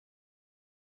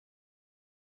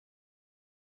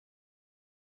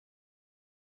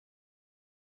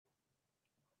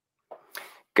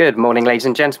Good morning, ladies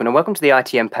and gentlemen, and welcome to the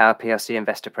ITM Power PLC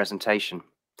investor presentation.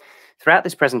 Throughout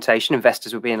this presentation,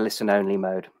 investors will be in listen-only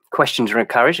mode. Questions are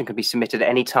encouraged and can be submitted at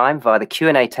any time via the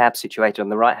Q&A tab situated on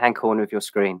the right-hand corner of your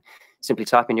screen. Simply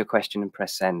type in your question and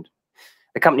press send.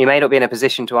 The company may not be in a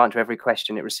position to answer every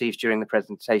question it receives during the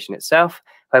presentation itself.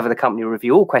 However, the company will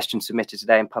review all questions submitted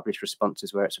today and publish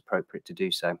responses where it's appropriate to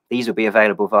do so. These will be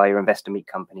available via your Investor Meet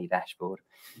Company dashboard.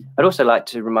 I'd also like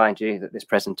to remind you that this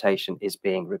presentation is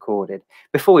being recorded.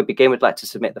 Before we begin, we'd like to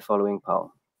submit the following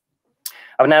poll.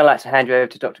 I would now like to hand you over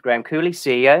to Dr. Graham Cooley,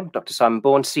 CEO, Dr. Simon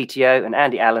Bourne, CTO, and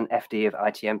Andy Allen, FD of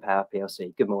ITM Power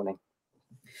PLC. Good morning.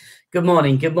 Good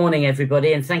morning. Good morning,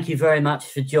 everybody, and thank you very much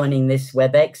for joining this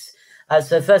WebEx.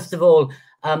 So first of all,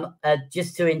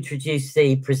 just to introduce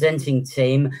the presenting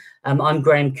team, I'm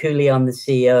Graham Cooley. I'm the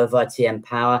CEO of ITM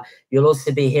Power. You'll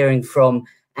also be hearing from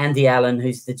Andy Allen,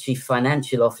 who's the Chief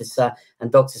Financial Officer, and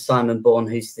Dr. Simon Bourne,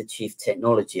 who's the Chief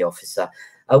Technology Officer.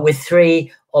 We're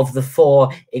three of the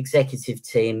four executive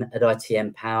team at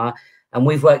ITM Power, and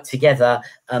we've worked together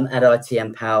at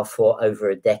ITM Power for over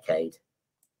a decade.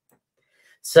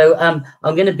 So I'm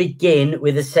going to begin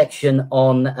with a section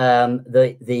on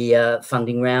the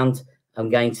funding round.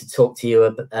 I'm going to talk to you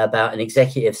about an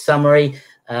executive summary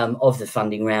of the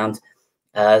funding round,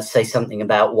 say something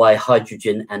about why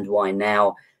hydrogen and why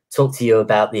now, talk to you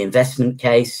about the investment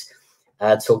case,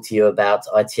 talk to you about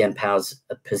ITM Power's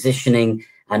positioning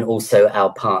and also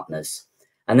our partners.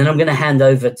 And then I'm going to hand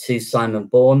over to Simon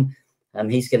Bourne.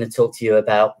 He's going to talk to you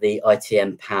about the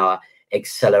ITM Power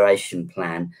acceleration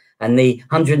plan. And the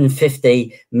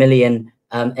 150 million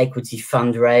equity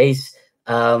fundraise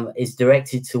is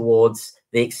directed towards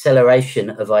the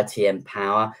acceleration of ITM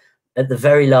Power at the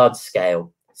very large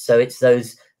scale. So it's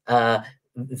those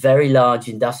very large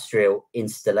industrial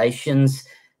installations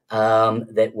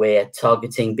that we're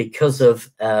targeting because of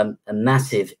a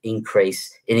massive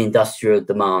increase in industrial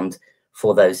demand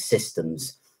for those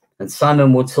systems. And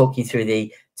Simon will talk you through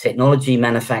the technology,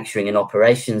 manufacturing and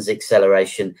operations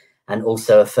acceleration, and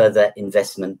also a further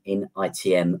investment in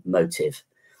ITM Motive.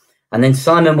 And then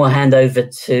Simon will hand over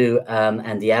to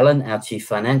Andy Allen, our Chief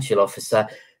Financial Officer,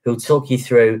 who'll talk you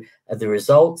through the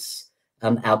results,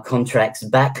 our contracts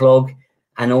backlog,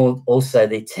 and also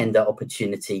the tender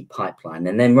opportunity pipeline.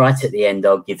 And then right at the end,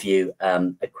 I'll give you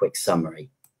a quick summary.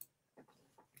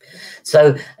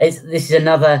 So this is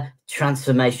another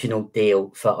transformational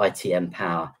deal for ITM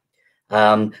Power.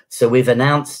 So we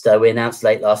announced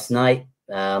late last night,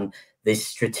 this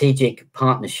strategic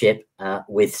partnership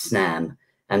with Snam.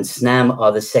 And Snam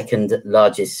are the second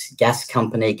largest gas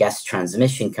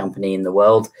transmission company in the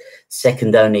world,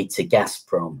 second only to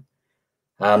Gazprom.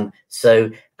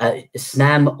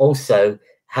 Snam also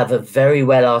have a very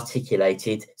well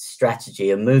articulated strategy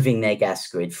of moving their gas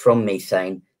grid from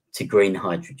methane to green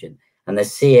hydrogen. And the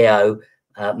CEO,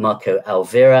 Marco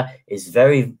Alvira, is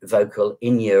very vocal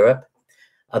in Europe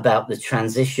about the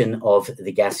transition of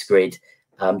the gas grid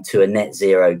to a net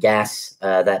zero gas,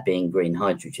 that being green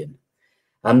hydrogen.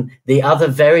 The other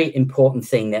very important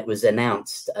thing that was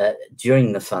announced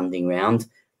during the funding round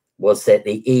was that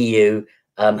the EU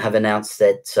have announced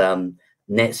that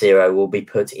net zero will be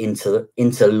put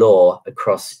into law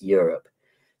across Europe.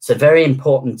 So very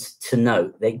important to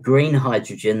note that green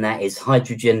hydrogen, that is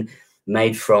hydrogen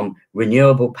made from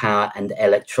renewable power and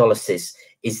electrolysis,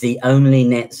 is the only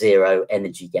net zero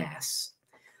energy gas.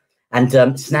 And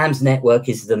Snam's network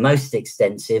is the most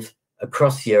extensive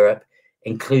across Europe,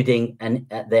 including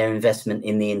their investment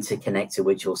in the interconnector,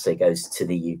 which also goes to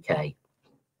the UK.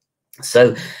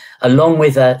 So along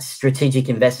with a strategic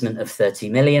investment of 30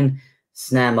 million,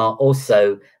 Snam are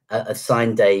also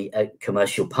signed a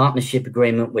commercial partnership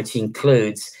agreement, which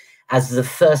includes, as the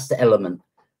first element,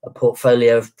 a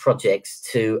portfolio of projects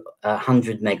to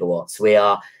 100 megawatts. We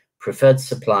are preferred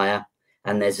supplier,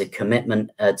 and there's a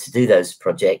commitment to do those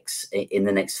projects in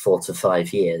the next 4 to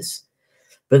 5 years.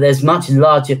 But there's much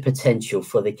larger potential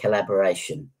for the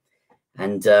collaboration.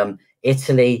 And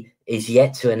Italy is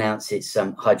yet to announce its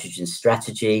hydrogen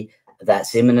strategy.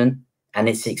 That's imminent, and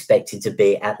it's expected to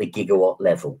be at the gigawatt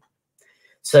level.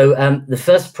 So the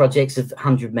first projects of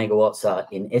 100 megawatts are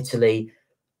in Italy,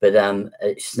 but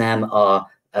Snam are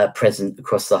present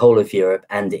across the whole of Europe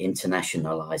and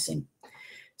internationalizing.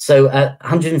 So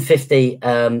 150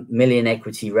 million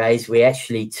equity raise, we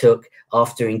actually took,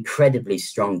 after incredibly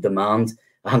strong demand,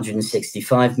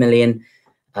 165 million,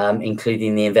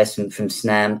 including the investment from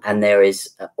Snam, and there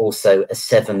is also a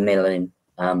 7 million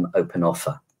open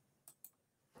offer.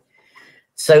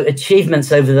 So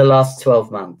achievements over the last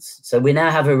 12 months. So we now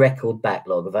have a record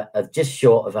backlog of just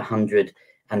short of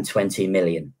 120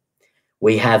 million.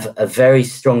 We have a very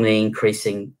strongly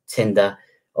increasing tender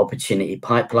opportunity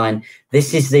pipeline.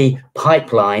 This is the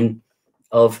pipeline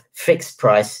of fixed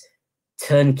price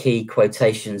turnkey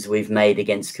quotations we've made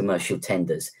against commercial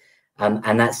tenders.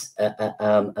 And that's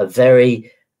a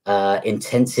very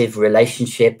intensive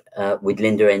relationship with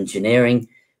Linde Engineering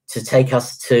to take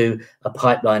us to a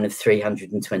pipeline of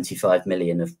 325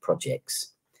 million of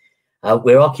projects.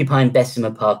 We're occupying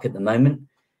Bessemer Park at the moment.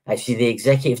 Actually, the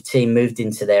executive team moved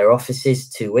into their offices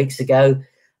 2 weeks ago.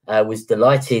 Was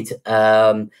delighted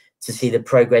to see the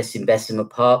progress in Bessemer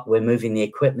Park. We're moving the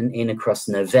equipment in across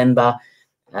November,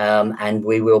 and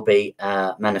we will be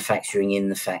manufacturing in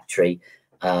the factory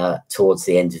towards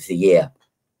the end of the year.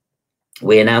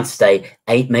 We announced a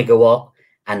 8 megawatt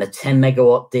and a 10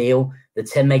 megawatt deal. The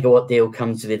 10 megawatt deal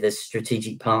comes with a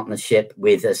strategic partnership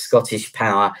with Scottish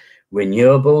Power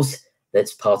Renewables.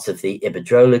 That's part of the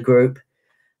Iberdrola group.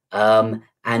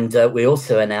 And we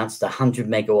also announced a 100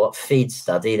 megawatt feed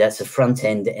study. That's a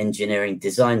front-end engineering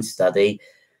design study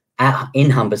in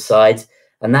Humberside.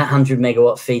 And that 100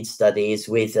 megawatt feed study is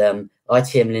with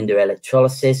ITM Linde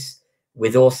Electrolysis,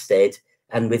 with Ørsted,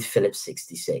 and with Phillips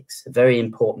 66, a very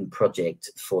important project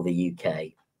for the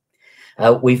UK.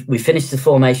 We finished the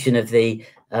formation of the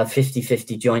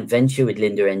 50-50 joint venture with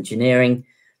Linde Engineering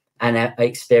and are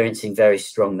experiencing very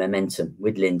strong momentum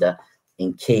with Linde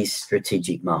in key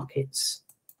strategic markets.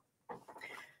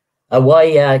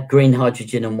 Why green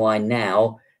hydrogen and why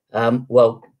now?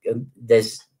 Well,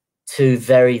 there's two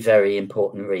very, very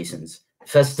important reasons.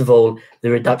 First of all,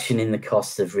 the reduction in the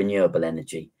cost of renewable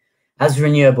energy. As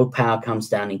renewable power comes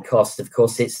down in cost, of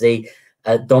course, it's the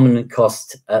dominant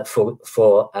cost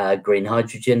for green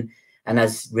hydrogen. And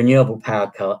as renewable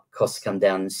power costs come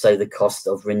down, so the cost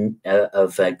of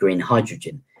green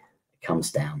hydrogen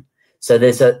comes down. So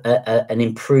there's an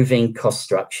improving cost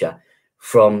structure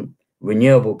from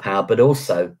renewable power, but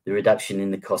also the reduction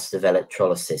in the cost of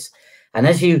electrolysis. And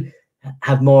as you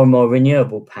have more and more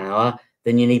renewable power,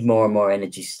 then you need more and more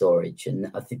energy storage. And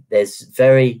I think there's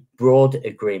very broad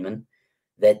agreement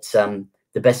that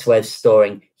the best way of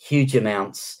storing huge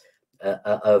amounts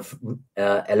of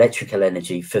electrical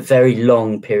energy for very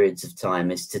long periods of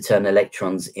time is to turn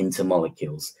electrons into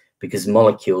molecules, because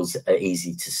molecules are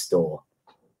easy to store.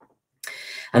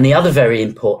 And the other very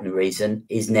important reason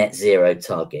is net zero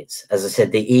targets. As I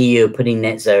said, the EU are putting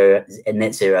net zero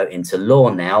into law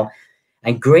now,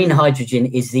 and green hydrogen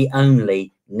is the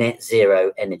only net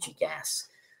zero energy gas.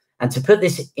 And to put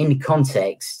this in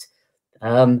context,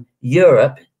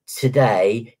 Europe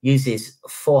today uses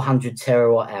 400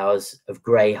 terawatt hours of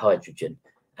grey hydrogen,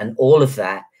 and all of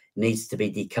that needs to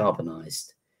be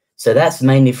decarbonised. So that's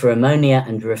mainly for ammonia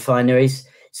and refineries.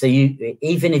 So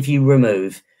even if you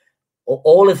remove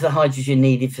all of the hydrogen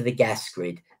needed for the gas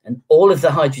grid and all of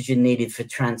the hydrogen needed for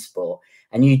transport,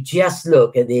 and you just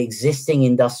look at the existing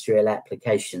industrial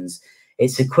applications,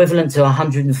 it's equivalent to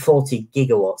 140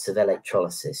 gigawatts of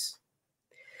electrolysis.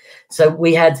 So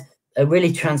we had a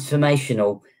really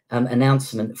transformational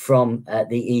announcement from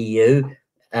the EU.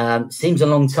 Seems a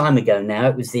long time ago now.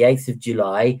 It was the 8th of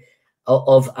July,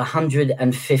 of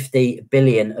 150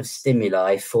 billion of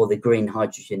stimuli for the green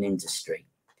hydrogen industry.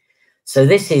 So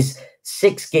this is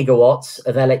 6 gigawatts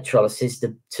of electrolysis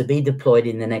to be deployed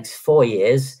in the next 4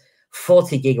 years,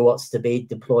 40 gigawatts to be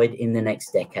deployed in the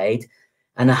next decade,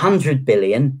 and 100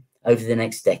 billion over the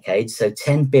next decade, so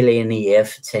 10 billion a year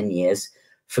for 10 years,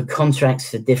 for contracts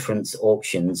for difference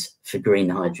auctions for green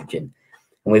hydrogen.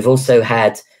 And we've also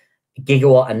had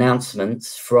gigawatt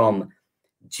announcements from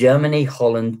Germany,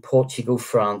 Holland, Portugal,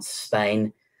 France,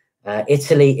 Spain,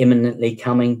 Italy imminently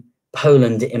coming,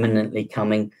 Poland imminently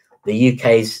coming, the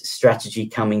UK's strategy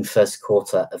coming first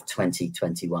quarter of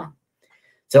 2021.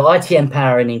 So ITM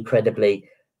Power in incredibly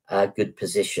good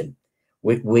position.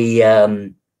 We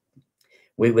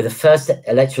were the first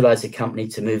electrolyzer company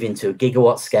to move into a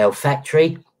gigawatt scale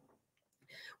factory.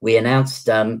 We announced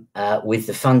with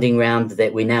the funding round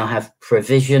that we now have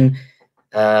provision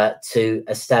to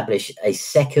establish a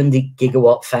second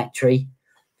gigawatt factory.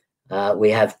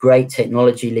 We have great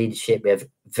technology leadership. We have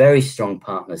very strong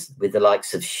partners with the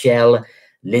likes of Shell,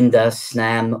 Linde,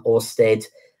 Snam, Ørsted,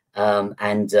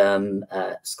 and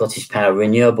Scottish Power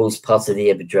Renewables, part of the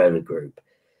Iberdrola group.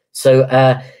 So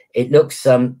it looks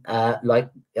like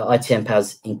ITM Power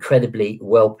is incredibly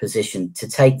well positioned to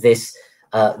take this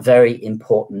very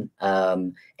important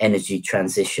energy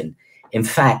transition. In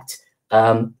fact,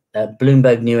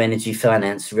 Bloomberg New Energy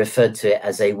Finance referred to it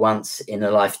as a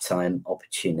once-in-a-lifetime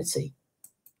opportunity.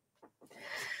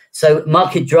 So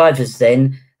market drivers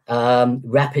then,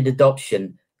 rapid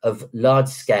adoption of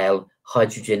large-scale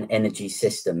hydrogen energy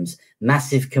systems,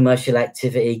 massive commercial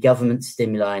activity, government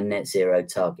stimuli, and net zero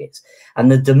targets. And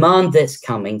the demand that's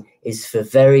coming is for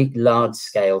very large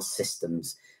scale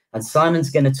systems. And Simon's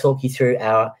going to talk you through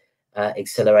our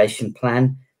acceleration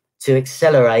plan to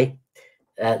accelerate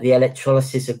the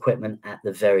electrolysis equipment at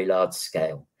the very large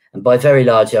scale. And by very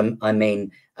large, I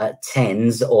mean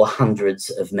tens or hundreds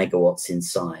of megawatts in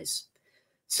size.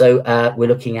 So we're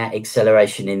looking at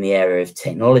acceleration in the area of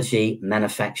technology,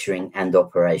 manufacturing, and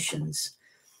operations.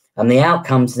 And the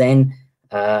outcomes then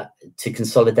to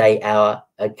consolidate our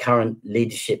current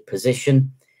leadership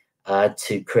position,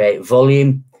 to create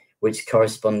volume, which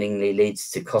correspondingly leads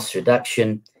to cost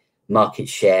reduction, market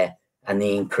share, and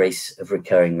the increase of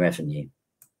recurring revenue.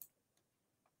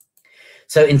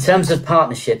 So in terms of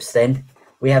partnerships then,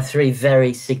 we have three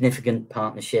very significant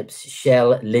partnerships: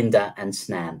 Shell, Linde, and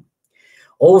Snam.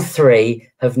 All three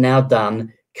have now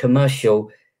done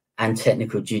commercial and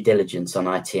technical due diligence on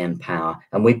ITM Power,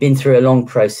 and we've been through a long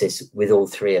process with all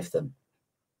three of them.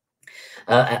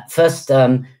 At first,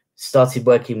 started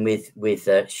working with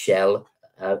Shell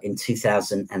in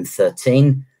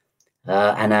 2013,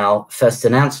 and our first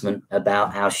announcement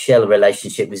about our Shell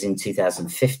relationship was in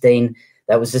 2015.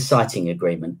 That was a siting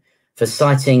agreement for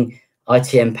siting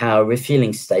ITM Power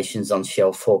refueling stations on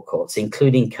Shell forecourts,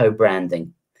 including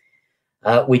co-branding.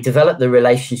 We developed the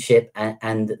relationship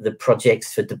and the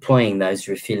projects for deploying those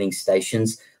refueling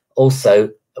stations also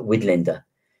with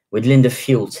Linde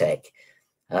Fuel Tech.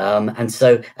 And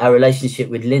so our relationship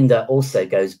with Linde also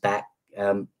goes back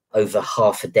over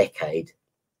half a decade.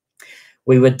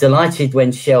 We were delighted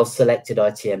when Shell selected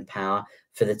ITM Power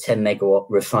for the 10 megawatt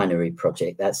refinery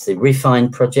project. That's the Refine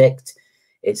project.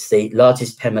 It's the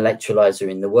largest PEM electrolyzer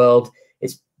in the world.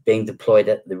 It's being deployed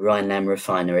at the Rhineland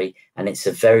refinery, and it's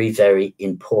a very, very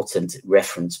important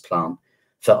reference plant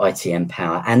for ITM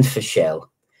Power and for Shell.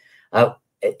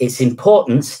 Its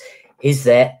importance is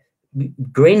that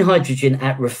green hydrogen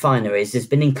at refineries has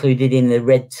been included in the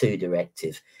RED II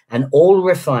directive, and all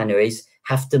refineries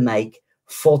have to make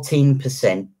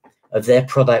 14% of their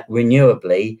product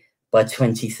renewably by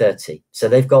 2030. So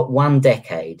they've got 1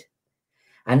 decade.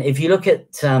 And if you look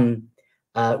at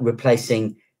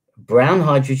replacing brown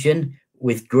hydrogen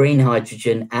with green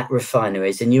hydrogen at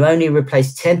refineries, and you only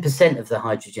replace 10% of the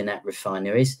hydrogen at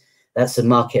refineries, that's a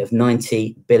market of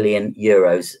 90 billion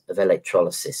euros of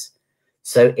electrolysis.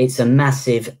 So it's a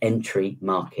massive entry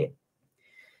market.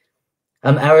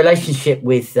 Our relationship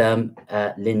with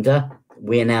Linde,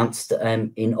 we announced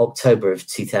in October of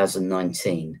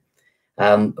 2019.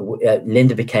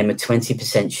 Linde became a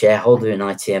 20% shareholder in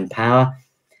ITM Power,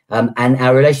 and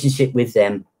our relationship with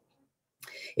them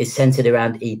is centered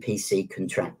around EPC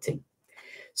contracting.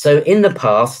 So in the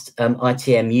past,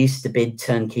 ITM used to bid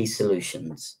turnkey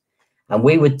solutions, and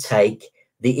we would take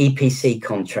the EPC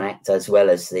contract as well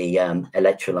as the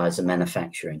electrolyzer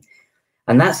manufacturing.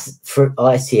 And that's, for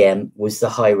ITM, was the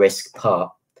high risk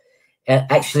part.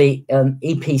 Actually,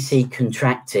 EPC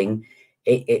contracting,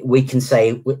 we can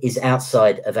say, is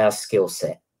outside of our skill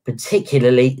set,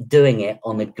 particularly doing it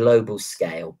on a global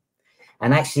scale.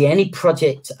 And actually, any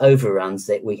project overruns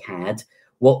that we had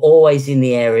were always in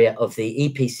the area of the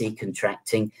EPC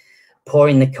contracting,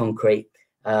 pouring the concrete,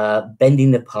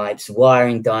 bending the pipes,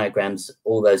 wiring diagrams,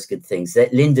 all those good things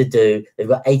that Linde do. They've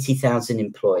got 80,000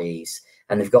 employees,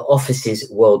 and they've got offices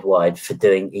worldwide for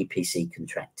doing EPC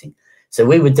contracting. So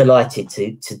we were delighted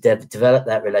to develop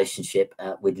that relationship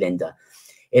with Linde.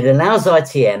 It allows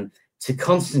ITM to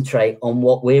concentrate on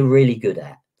what we're really good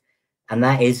at, and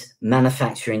that is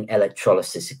manufacturing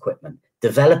electrolysis equipment,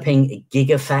 developing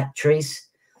gigafactories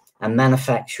and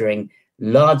manufacturing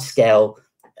large-scale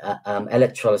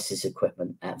electrolysis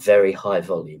equipment at very high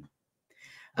volume.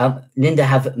 Linde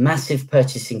have massive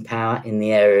purchasing power in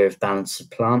the area of balance of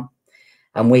plant,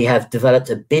 and we have developed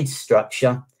a bid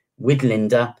structure with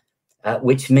Linde,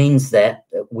 which means that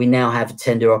we now have a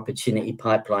tender opportunity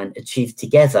pipeline achieved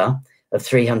together of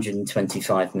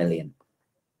 325 million.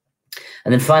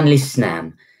 And then finally,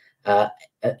 Snam, a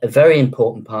very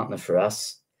important partner for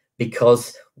us,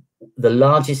 because the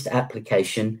largest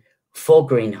application for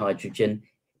green hydrogen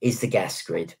is the gas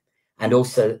grid, and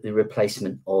also the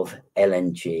replacement of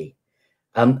LNG.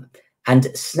 And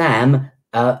Snam,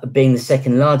 being the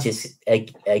second largest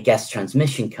gas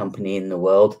transmission company in the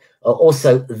world, are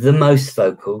also the most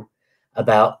vocal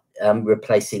about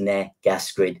replacing their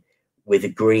gas grid with a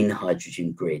green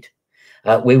hydrogen grid.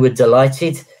 We were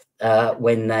delighted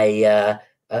when they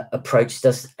approached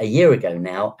us a year ago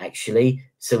now, actually.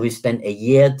 So we've spent a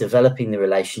year developing the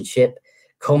relationship.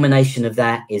 Culmination of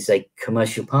that is a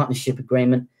commercial partnership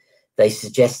agreement. They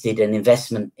suggested an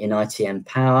investment in ITM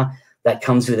Power that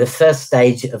comes with a first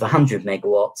stage of 100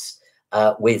 megawatts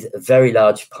with a very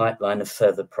large pipeline of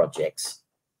further projects.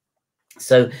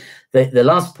 So the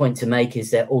last point to make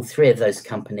is that all three of those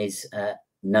companies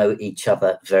know each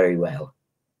other very well.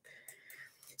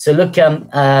 So look,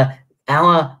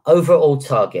 our overall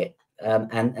target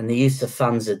and the use of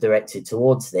funds are directed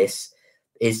towards this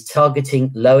is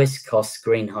targeting lowest cost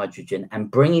green hydrogen and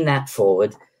bringing that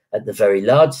forward at the very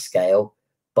large scale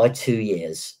by 2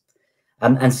 years.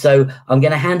 And so I'm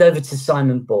going to hand over to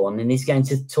Simon Bourne, and he's going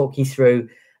to talk you through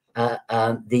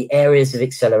the areas of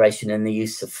acceleration and the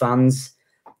use of funds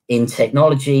in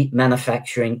technology,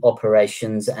 manufacturing,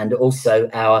 operations, and also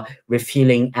our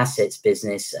refueling assets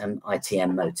business and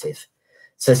ITM Motive.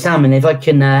 So Simon, if I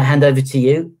can hand over to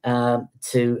you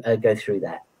to go through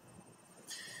that.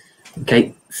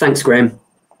 Okay, thanks, Graham,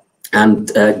 and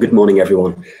good morning,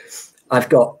 everyone. I've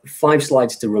got 5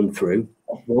 slides to run through,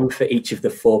 one for each of the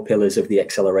 4 pillars of the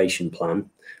acceleration plan,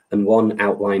 and one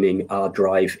outlining our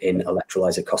drive in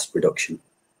electrolyzer cost reduction.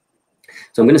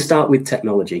 So I'm going to start with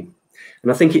technology,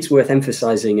 and I think it's worth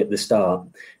emphasizing at the start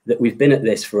that we've been at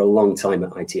this for a long time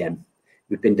at ITM.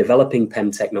 We've been developing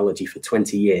PEM technology for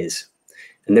 20 years,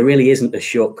 and there really isn't a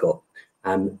shortcut.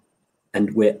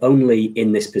 And we're only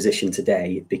in this position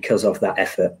today because of that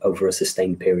effort over a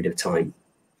sustained period of time.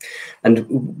 And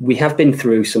we have been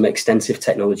through some extensive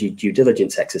technology due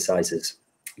diligence exercises.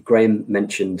 Graham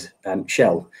mentioned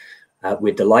Shell.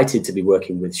 We're delighted to be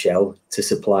working with Shell to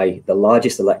supply the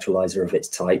largest electrolyzer of its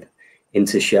type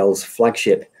into Shell's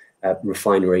flagship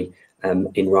refinery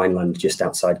in Rhineland, just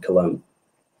outside Cologne.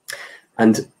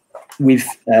 And with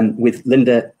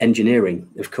Linde Engineering,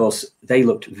 of course, they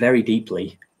looked very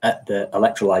deeply at the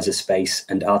electrolyzer space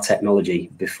and our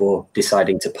technology before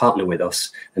deciding to partner with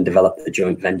us and develop the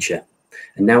joint venture.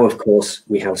 And now, of course,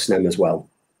 we have Snam as well.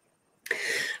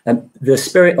 The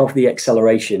spirit of the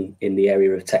acceleration in the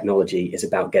area of technology is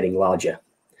about getting larger.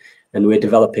 And we're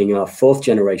developing our 4th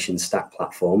generation stack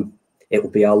platform. It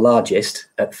will be our largest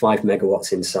at 5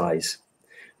 megawatts in size.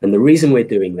 And the reason we're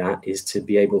doing that is to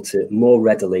be able to more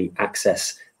readily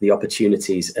access the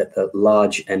opportunities at the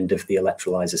large end of the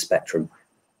electrolyzer spectrum.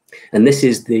 And this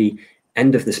is the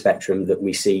end of the spectrum that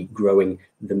we see growing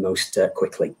the most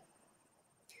quickly.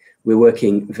 We're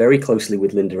working very closely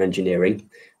with Linde Engineering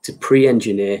to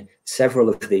pre-engineer several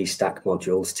of these stack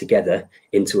modules together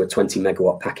into a 20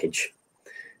 megawatt package.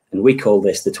 And we call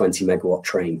this the 20 megawatt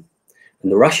train.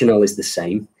 And the rationale is the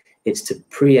same. It's to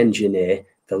pre-engineer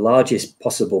the largest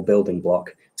possible building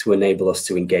block to enable us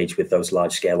to engage with those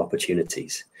large scale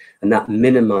opportunities. And that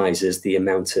minimizes the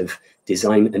amount of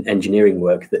design and engineering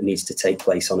work that needs to take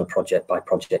place on a project by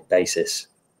project basis.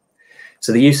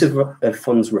 So the use of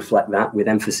funds reflect that, with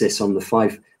emphasis on the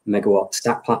 5 megawatt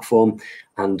stack platform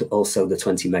and also the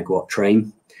 20 megawatt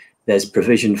train. There's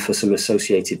provision for some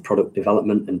associated product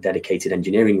development and dedicated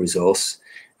engineering resource.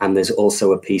 And there's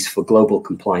also a piece for global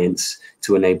compliance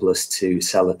to enable us to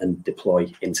sell and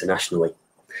deploy internationally.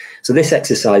 So this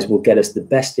exercise will get us the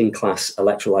best-in-class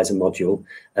electrolyzer module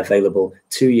available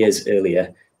 2 years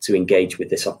earlier to engage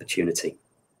with this opportunity.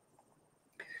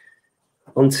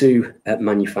 On to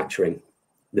manufacturing.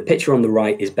 The picture on the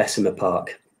right is Bessemer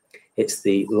Park. It's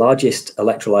the largest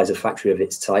electrolyzer factory of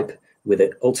its type with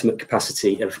an ultimate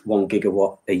capacity of 1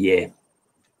 gigawatt a year.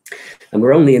 And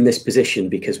we're only in this position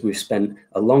because we've spent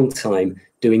a long time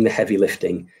doing the heavy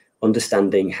lifting,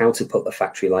 understanding how to put a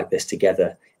factory like this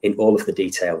together in all of the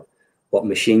detail, what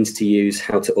machines to use,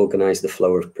 how to organize the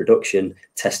flow of production,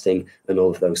 testing, and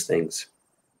all of those things.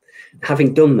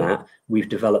 Having done that, we've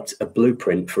developed a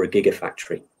blueprint for a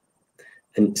gigafactory.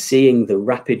 And seeing the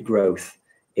rapid growth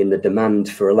in the demand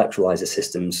for electrolyzer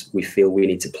systems, we feel we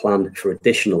need to plan for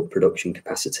additional production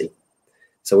capacity.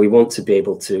 So we want to be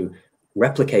able to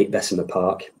replicate Bessemer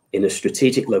Park in a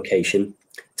strategic location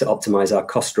to optimize our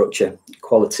cost structure,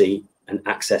 quality, and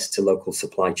access to local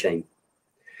supply chain.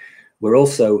 We're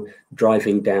also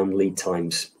driving down lead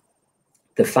times.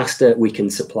 The faster we can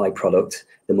supply product,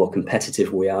 the more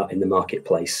competitive we are in the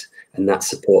marketplace, and that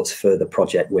supports further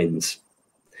project wins.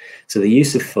 So the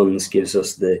use of funds gives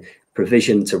us the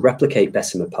provision to replicate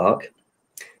Bessemer Park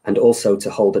and also to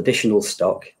hold additional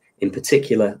stock, in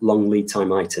particular long lead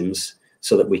time items,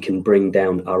 so that we can bring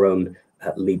down our own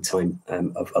lead time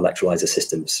of electrolyzer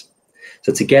systems.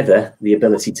 So together, the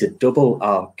ability to double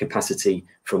our capacity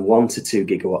from 1 to 2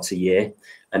 gigawatts a year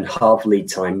and halve lead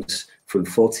times from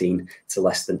 14 to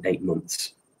less than 8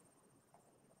 months.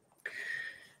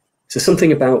 So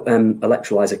something about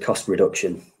electrolyzer cost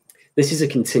reduction. This is a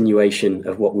continuation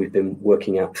of what we've been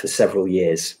working at for several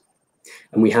years.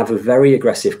 And we have a very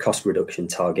aggressive cost reduction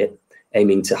target,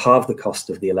 aiming to halve the cost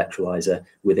of the electrolyzer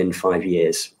within 5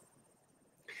 years.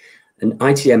 And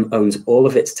ITM owns all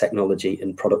of its technology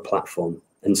and product platform.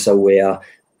 And so we are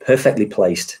perfectly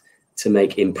placed to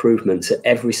make improvements at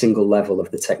every single level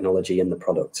of the technology and the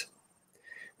product.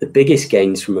 The biggest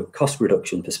gains from a cost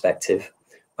reduction perspective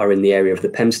are in the area of the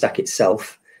PEM stack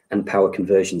itself and power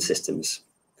conversion systems.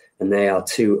 And they are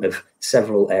two of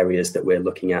several areas that we're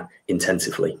looking at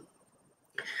intensively.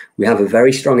 We have a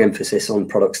very strong emphasis on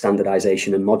product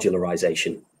standardization and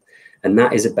modularization. And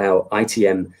that is about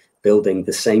ITM building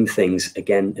the same things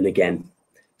again and again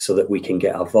so that we can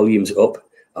get our volumes up,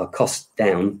 our costs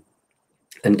down,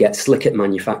 and get slick at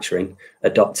manufacturing,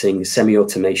 adopting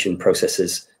semi-automation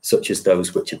processes such as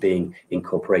those which are being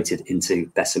incorporated into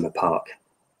Bessemer Park.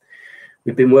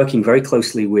 We've been working very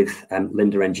closely with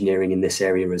Linde Engineering in this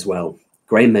area as well.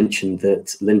 Graham mentioned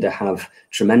that Linde have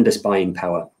tremendous buying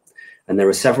power, and there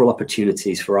are several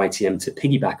opportunities for ITM to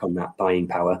piggyback on that buying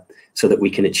power so that we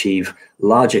can achieve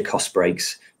larger cost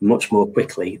breaks much more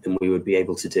quickly than we would be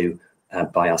able to do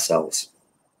by ourselves.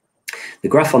 The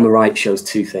graph on the right shows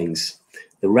two things.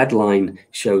 The red line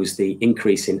shows the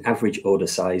increase in average order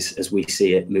size as we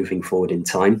see it moving forward in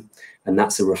time, and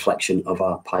that's a reflection of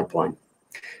our pipeline.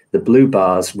 The blue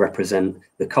bars represent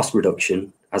the cost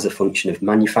reduction as a function of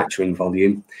manufacturing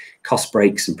volume, cost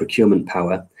breaks and procurement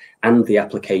power, and the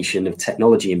application of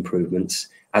technology improvements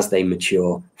as they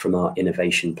mature from our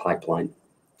innovation pipeline.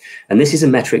 And this is a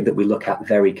metric that we look at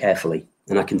very carefully,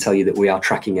 and I can tell you that we are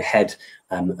tracking ahead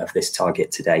of this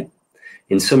target today.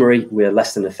 In summary, we're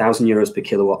less than €1,000 per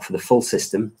kilowatt for the full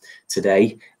system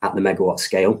today at the megawatt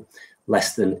scale,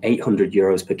 less than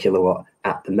 €800 per kilowatt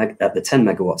at the 10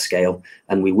 megawatt scale,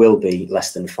 and we will be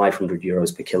less than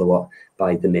 €500 per kilowatt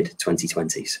by the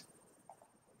mid-2020s.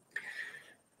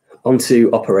 On to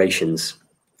operations.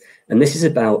 And this is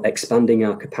about expanding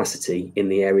our capacity in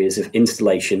the areas of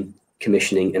installation,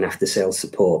 commissioning, and after-sales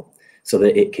support so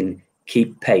that it can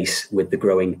keep pace with the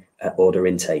growing order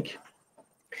intake.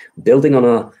 Building on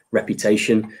our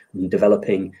reputation and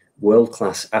developing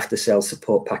world-class after-sales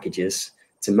support packages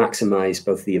to maximize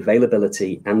both the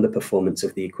availability and the performance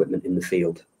of the equipment in the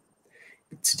field.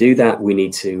 To do that, we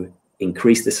need to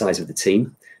increase the size of the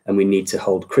team, and we need to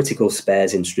hold critical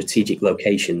spares in strategic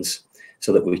locations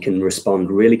so that we can respond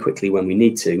really quickly when we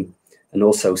need to, and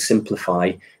also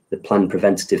simplify the planned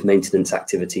preventative maintenance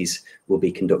activities we'll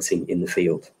be conducting in the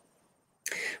field.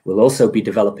 We'll also be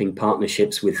developing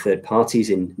partnerships with third parties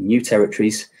in new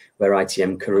territories where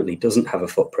ITM currently doesn't have a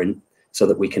footprint, so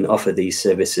that we can offer these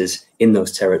services in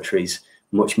those territories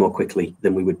much more quickly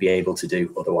than we would be able to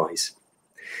do otherwise.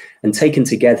 And taken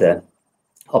together,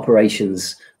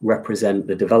 operations represent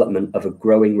the development of a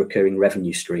growing recurring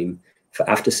revenue stream for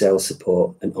after-sales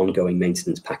support and ongoing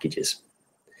maintenance packages.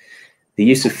 The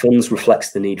use of funds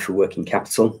reflects the need for working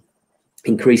capital,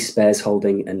 increased spares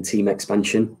holding and team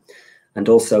expansion, and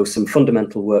also some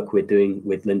fundamental work we're doing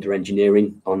with Linde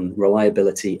Engineering on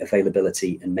reliability,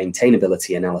 availability, and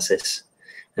maintainability analysis.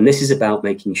 And this is about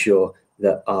making sure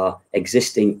that our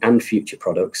existing and future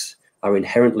products are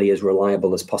inherently as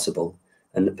reliable as possible,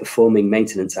 and that performing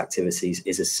maintenance activities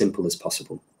is as simple as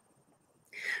possible.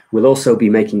 We'll also be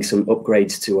making some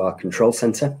upgrades to our control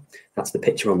center. That's the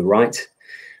picture on the right.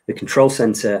 The control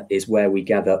center is where we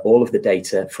gather all of the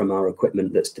data from our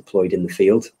equipment that's deployed in the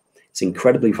field. It's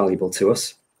incredibly valuable to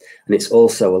us, and it's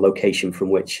also a location from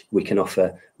which we can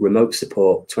offer remote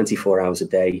support 24 hours a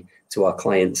day to our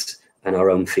clients and our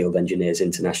own field engineers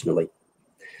internationally.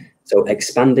 So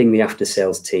expanding the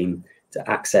after-sales team to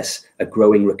access a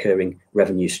growing recurring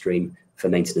revenue stream for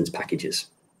maintenance packages.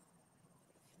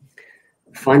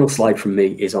 The final slide from me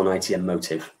is on ITM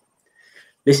Motive.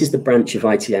 This is the branch of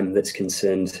ITM that's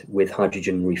concerned with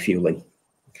hydrogen refueling.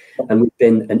 And we've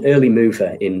been an early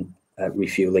mover in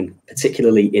refueling,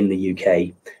 particularly in the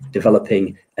UK,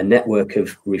 developing a network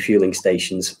of refueling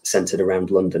stations centred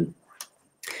around London.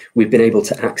 We've been able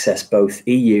to access both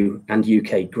EU and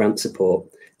UK grant support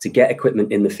to get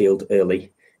equipment in the field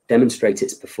early, demonstrate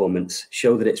its performance,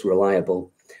 show that it's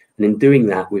reliable, and in doing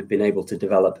that, we've been able to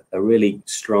develop a really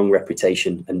strong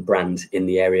reputation and brand in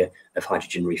the area of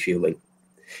hydrogen refueling.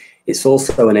 It's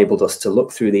also enabled us to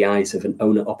look through the eyes of an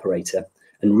owner-operator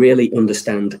and really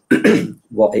understand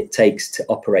what it takes to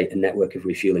operate a network of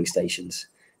refueling stations,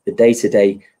 the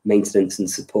day-to-day maintenance and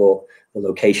support, the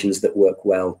locations that work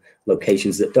well,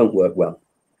 locations that don't work well.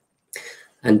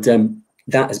 And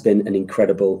that has been an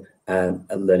incredible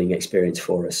learning experience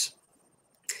for us.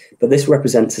 But this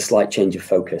represents a slight change of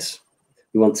focus.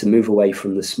 We want to move away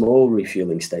from the small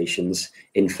refueling stations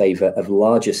in favour of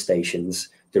larger stations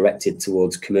directed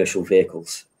towards commercial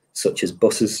vehicles, such as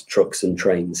buses, trucks and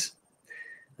trains.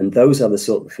 And those are the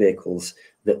sort of vehicles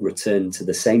that return to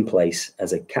the same place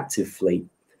as a captive fleet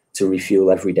to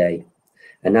refuel every day.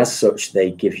 And as such,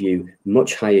 they give you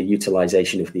much higher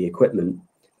utilization of the equipment,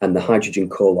 and the hydrogen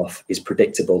call-off is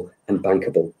predictable and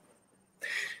bankable.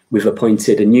 We've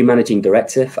appointed a new managing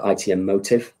director for ITM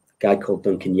Motive, a guy called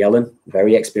Duncan Yellen,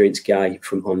 very experienced guy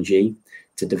from ENGIE,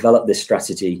 to develop this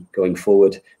strategy going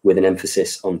forward with an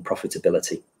emphasis on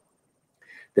profitability.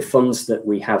 The funds that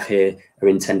we have here are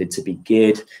intended to be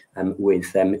geared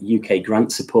with UK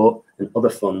grant support and other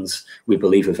funds we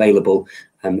believe available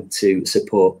to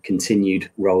support continued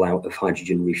rollout of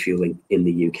hydrogen refueling in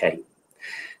the UK.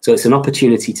 So it's an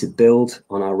opportunity to build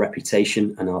on our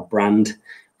reputation and our brand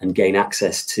and gain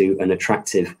access to an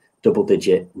attractive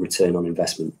double-digit return on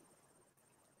investment.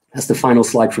 That's the final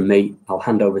slide from me. I'll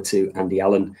hand over to Andy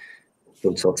Allen,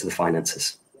 who'll talk to the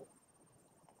finances.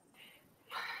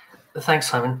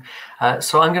 Thanks, Simon.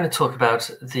 So I'm going to talk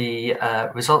about the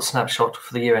results snapshot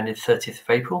for the year ended 30th of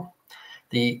April,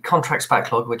 the contracts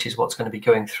backlog, which is what's going to be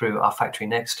going through our factory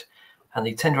next, and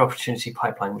the tender opportunity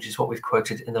pipeline, which is what we've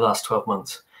quoted in the last 12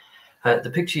 months.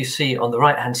 The picture you see on the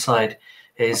right-hand side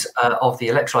is of the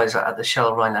electrolyzer at the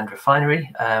Shell Rhineland refinery,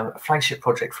 a flagship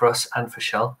project for us and for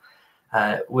Shell.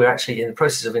 We're actually in the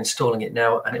process of installing it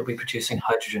now, and it will be producing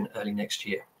hydrogen early next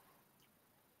year.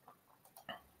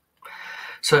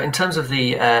 So in terms of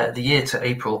the year to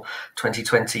April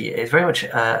 2020, it's very much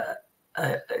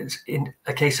in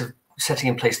a case of setting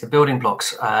in place the building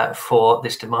blocks for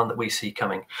this demand that we see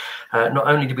coming. Not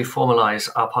only did we formalise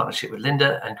our partnership with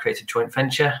Linde and create a joint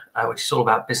venture, which is all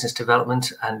about business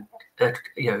development and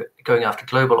going after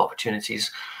global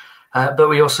opportunities, but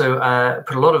we also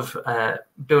put a lot of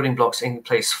building blocks in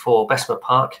place for Bessemer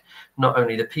Park, not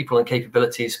only the people and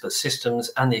capabilities, but systems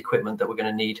and the equipment that we're going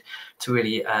to need to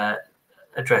really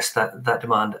address that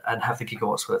demand and have the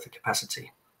gigawatts worth of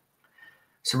capacity.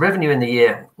 So revenue in the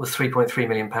year was £3.3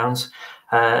 million,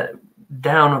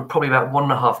 down probably about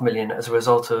 £1.5 million as a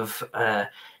result of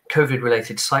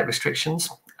COVID-related site restrictions,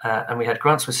 and we had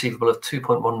grants receivable of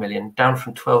 £2.1 million, down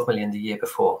from £12 million the year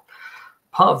before.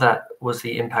 Part of that was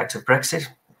the impact of Brexit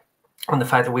and the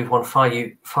fact that we've won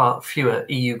far fewer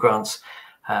EU grants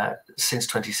since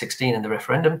 2016 in the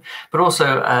referendum, but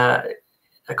also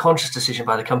a conscious decision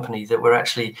by the company that we're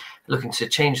actually looking to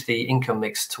change the income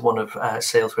mix to one of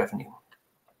sales revenue.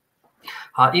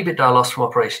 Our EBITDA loss from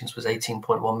operations was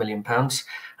 £18.1 million,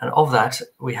 and of that,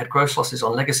 we had gross losses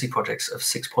on legacy projects of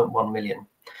 £6.1 million.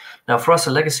 Now, for us,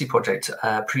 a legacy project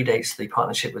predates the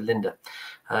partnership with Linde.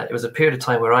 It was a period of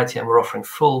time where ITM were offering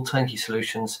full turnkey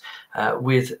solutions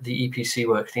with the EPC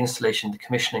work, the installation, the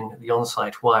commissioning, the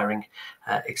on-site wiring,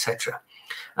 etc.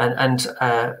 And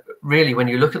really, when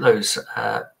you look at those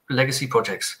legacy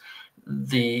projects,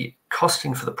 the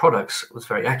costing for the products was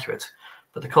very accurate,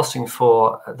 but the costing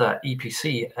for the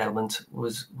EPC element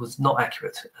was not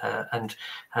accurate and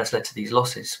has led to these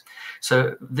losses.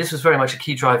 So this was very much a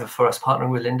key driver for us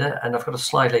partnering with Linde, and I've got a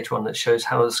slide later on that shows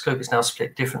how the scope is now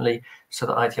split differently so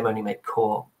that ITM only make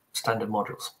core standard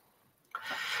modules.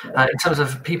 In terms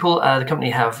of people, the company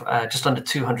have just under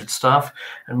 200 staff,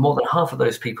 and more than half of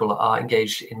those people are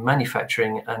engaged in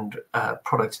manufacturing and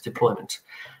product deployment.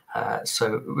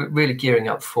 So we're really gearing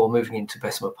up for moving into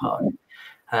Bessemer Park.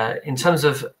 In terms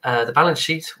of the balance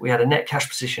sheet, we had a net cash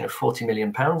position of £40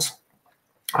 million.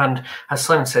 And as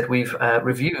Simon said, we've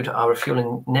reviewed our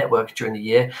refueling network during the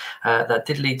year. That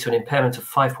did lead to an impairment of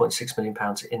 £5.6 million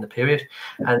in the period.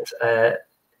 And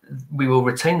we will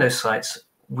retain those sites.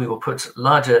 We will put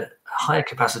larger, higher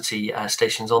capacity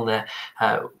stations on there,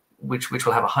 which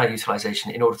will have a higher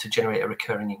utilization in order to generate a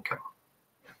recurring income.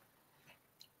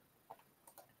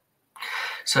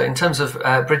 So in terms of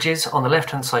bridges, on the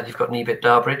left-hand side, you've got an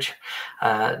EBITDA bridge.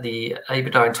 The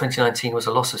EBITDA in 2019 was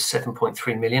a loss of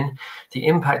 7.3 million. The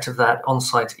impact of that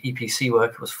on-site EPC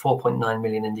work was 4.9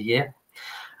 million in the year,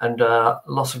 and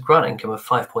loss of grant income of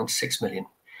 5.6 million.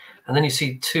 And then you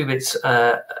see two bits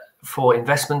for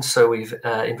investments. So we've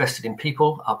invested in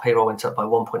people. Our payroll went up by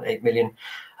 1.8 million,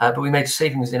 but we made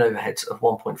savings in overheads of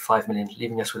 1.5 million,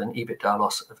 leaving us with an EBITDA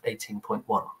loss of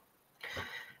 18.1.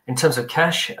 In terms of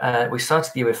cash, we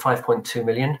started the year with 5.2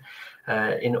 million.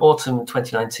 In autumn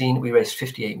 2019, we raised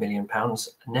 £58 million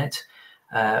net.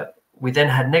 We then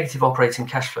had negative operating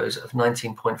cash flows of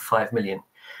 19.5 million.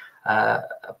 A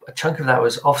chunk of that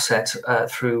was offset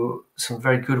through some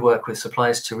very good work with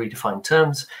suppliers to redefine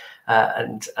terms,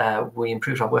 and we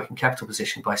improved our working capital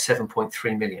position by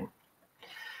 7.3 million.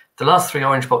 The last three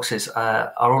orange boxes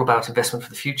are all about investment for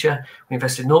the future. We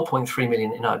invested 0.3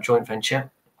 million in our joint venture,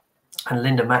 and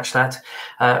Linde matched that.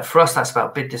 For us, that's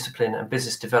about bid discipline and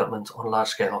business development on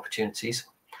large-scale opportunities.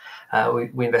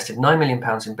 We invested £9 million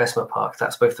in Bessemer Park.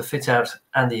 That's both the fit out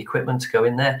and the equipment to go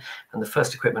in there. And the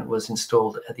first equipment was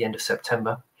installed at the end of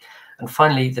September. And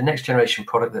finally, the next generation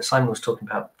product that Simon was talking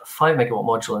about, a 5 megawatt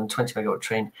module and 20 megawatt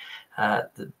train,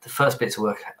 the first bits of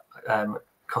work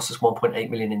cost us 1.8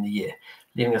 million in the year,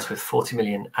 leaving us with 40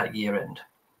 million at year end.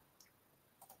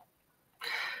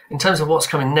 In terms of what's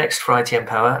coming next for ITM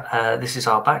Power, this is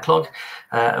our backlog.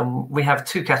 And we have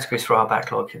two categories for our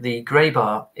backlog. The grey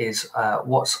bar is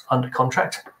what's under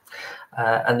contract,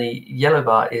 and the yellow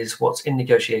bar is what's in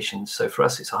negotiations. So for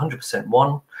us, it's 100%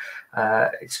 won.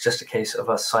 It's just a case of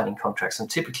us signing contracts. And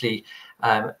typically,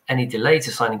 any delay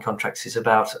to signing contracts is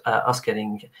about us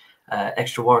getting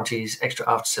extra warranties, extra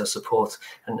after-sales support,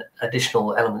 and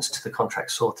additional elements to the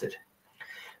contract sorted.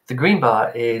 The green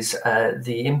bar is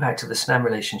the impact of the SNAM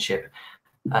relationship,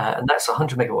 and that's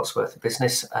 100 megawatts worth of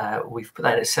business. We've put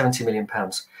that at £70 million.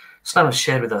 SNAM has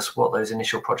shared with us what those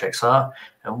initial projects are,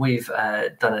 and we've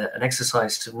done an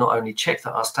exercise to not only check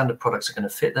that our standard products are going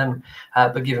to fit them,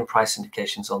 but given price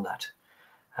indications on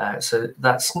that. So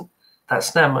that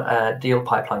SNAM deal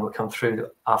pipeline will come through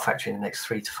our factory in the next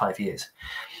 3 to 5 years.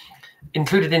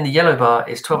 Included in the yellow bar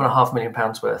is £12.5 million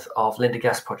worth of Linde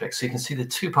gas projects. So you can see the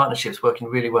two partnerships working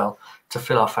really well to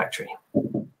fill our factory.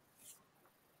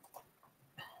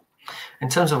 In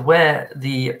terms of where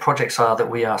the projects are that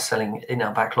we are selling in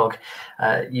our backlog,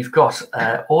 you've got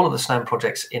all of the SNAM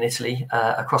projects in Italy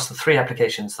across the 3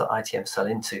 applications that ITM sell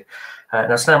into.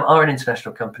 Now, SNAM are an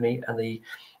international company, and the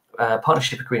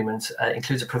partnership agreement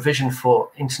includes a provision for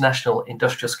international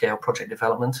industrial scale project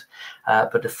development,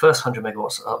 but the first 100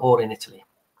 megawatts are all in Italy.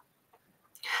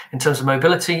 In terms of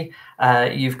mobility,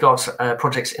 you've got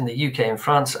projects in the UK and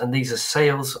France, and these are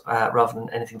sales rather than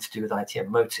anything to do with ITM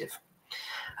Motive.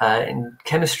 In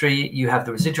chemistry, you have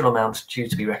the residual amount due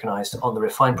to be recognised on the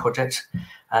Refine project,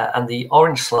 and the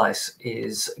orange slice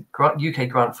is UK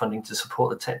grant funding to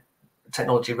support the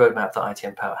technology roadmap that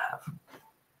ITM Power have.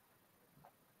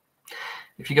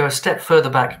 If you go a step further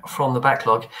back from the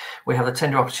backlog, we have the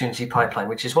tender opportunity pipeline,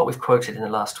 which is what we've quoted in the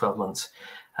last 12 months.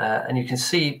 And you can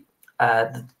see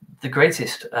the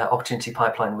greatest opportunity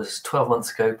pipeline was 12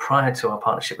 months ago, prior to our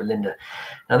partnership with Linde.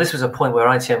 Now, this was a point where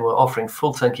ITM were offering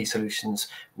full turnkey solutions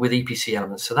with EPC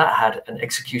elements. So that had an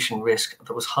execution risk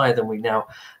that was higher than we now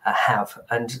have.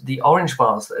 And the orange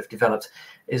bars that have developed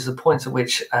is the point at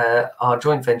which our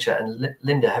joint venture and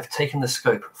Linde have taken the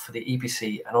scope for the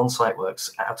EPC and on-site works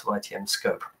out of ITM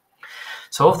scope.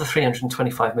 So of the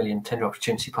 325 million tender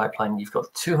opportunity pipeline, you've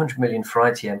got 200 million for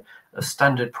ITM of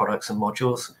standard products and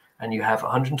modules, and you have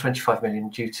 125 million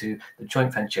due to the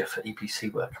joint venture for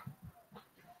EPC work.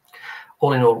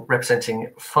 All in all,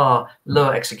 representing far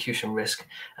lower execution risk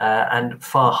and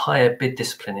far higher bid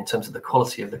discipline in terms of the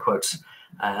quality of the quotes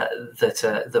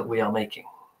that we are making.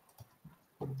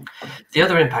 The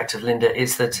other impact of Linde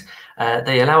is that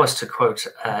they allow us to quote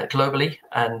globally,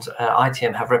 and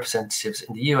ITM have representatives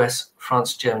in the US,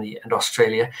 France, Germany, and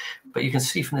Australia. But you can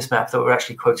see from this map that we're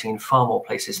actually quoting in far more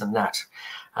places than that.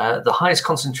 The highest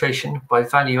concentration by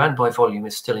value and by volume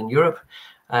is still in Europe.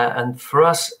 And for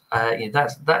us,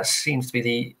 that seems to be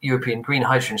the European green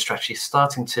hydrogen strategy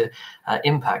starting to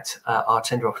impact our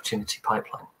tender opportunity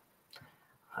pipeline.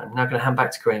 I'm now going to hand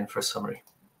back to Graham for a summary.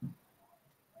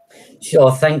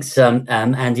 Sure, thanks,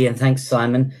 Andy, and thanks,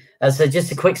 Simon. So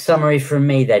just a quick summary from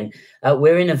me then.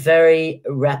 We're in a very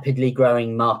rapidly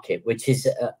growing market, which is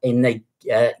in the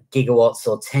gigawatts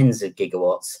or tens of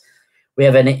gigawatts. We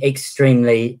have an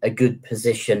extremely good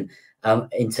position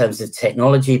in terms of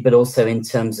technology, but also in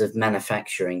terms of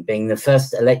manufacturing, being the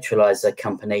first electrolyzer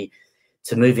company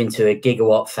to move into a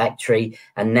gigawatt factory,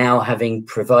 and now having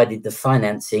provided the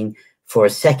financing for a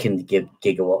second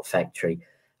gigawatt factory.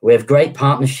 We have great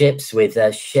partnerships with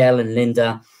Shell and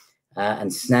Linde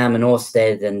and SNAM and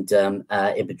Ørsted and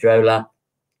Iberdrola,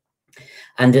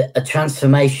 and a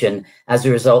transformation as a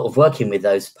result of working with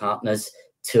those partners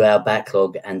to our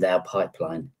backlog and our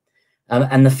pipeline.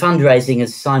 And the fundraising,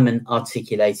 as Simon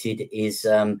articulated, is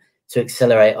to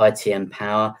accelerate ITM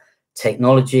Power,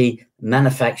 technology,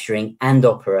 manufacturing and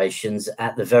operations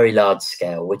at the very large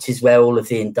scale, which is where all of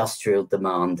the industrial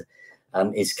demand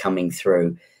is coming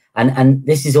through. And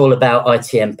this is all about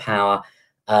ITM Power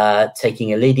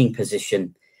taking a leading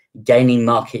position, gaining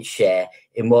market share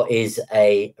in what is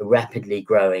a rapidly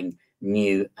growing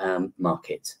new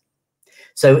market.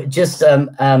 So just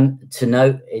to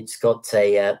note, it's got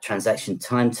a transaction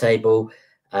timetable,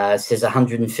 says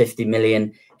 150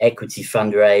 million equity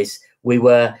fundraise. We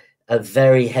were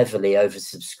very heavily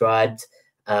oversubscribed.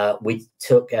 we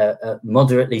took a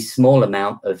moderately small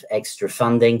amount of extra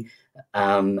funding,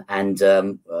 and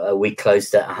we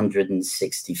closed at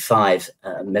 165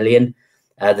 million.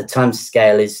 The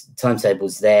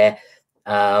timetable's there.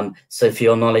 So for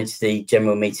your knowledge, the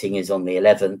general meeting is on the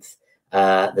 11th.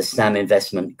 The SNAM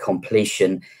investment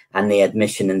completion and the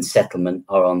admission and settlement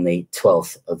are on the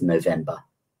 12th of November.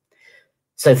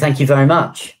 So thank you very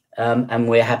much. And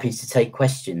we're happy to take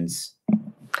questions.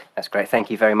 That's great. Thank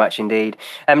you very much indeed.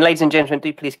 Ladies and gentlemen,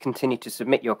 do please continue to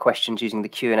submit your questions using the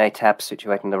Q&A tab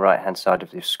situated on the right-hand side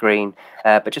of your screen.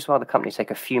 But just while the company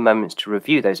take a few moments to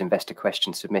review those investor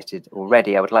questions submitted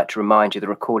already, I would like to remind you the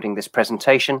recording of this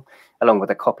presentation, along with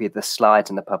a copy of the slides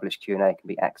and the published Q&A, can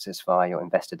be accessed via your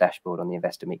investor dashboard on the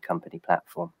Investor Meet Company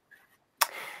platform.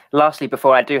 Lastly,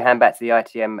 before I do hand back to the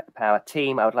ITM Power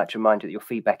team, I would like to remind you that your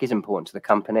feedback is important to the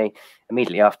company.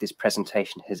 Immediately after this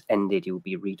presentation has ended, you will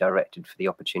be redirected for the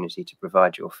opportunity to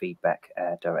provide your feedback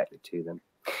directly to them.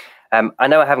 I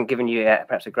know I haven't given you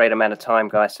perhaps a great amount of time,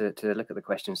 guys, to look at the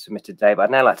questions submitted today, but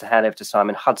I'd now like to hand over to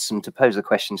Simon Hudson to pose the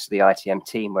questions to the ITM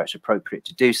team where it's appropriate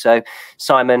to do so.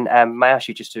 Simon, may I ask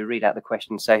you just to read out the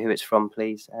question and say who it's from,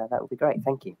 please? That would be great.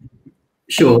 Thank you.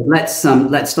 Sure. Let's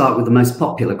start with the most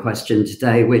popular question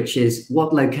today, which is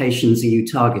what locations are you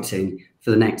targeting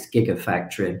for the next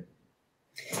gigafactory?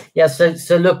 Yeah, so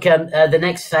look, the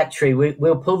next factory,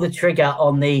 we'll pull the trigger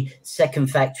on the second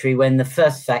factory when the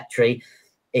first factory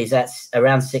is at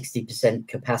around 60%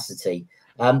 capacity.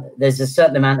 There's a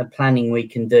certain amount of planning we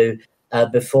can do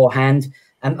beforehand,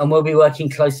 and we'll be working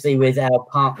closely with our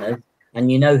partners, and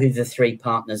you know who the three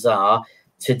partners are,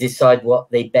 to decide what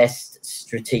the best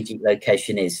strategic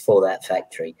location is for that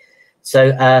factory. So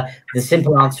the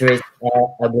simple answer is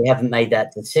we haven't made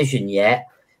that decision yet.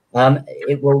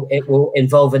 It will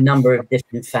involve a number of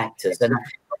different factors, and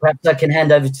perhaps I can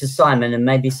hand over to Simon, and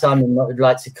maybe Simon would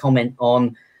like to comment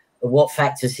on what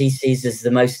factors he sees as the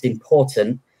most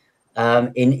important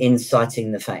in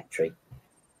siting the factory.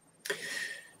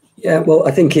 Yeah, well,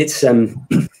 I think it's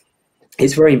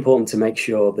very important to make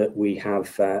sure that we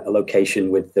have a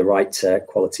location with the right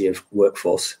quality of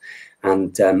workforce,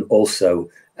 and also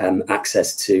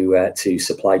access to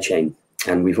supply chain.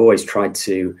 And we've always tried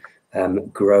to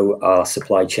grow our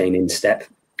supply chain in step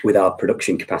with our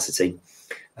production capacity,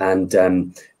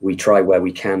 and we try where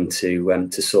we can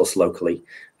to source locally,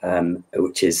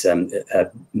 which is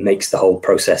makes the whole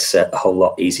process a whole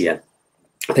lot easier.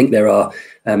 I think there are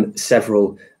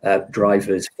several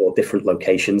drivers for different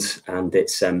locations, and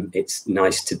it's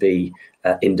nice to be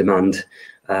in demand.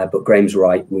 But Graham's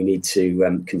right, we need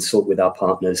to consult with our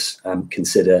partners,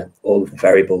 consider all of the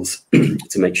variables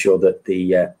to make sure that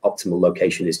the optimal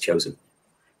location is chosen.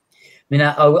 I mean,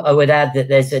 I would add that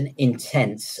there's an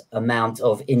intense amount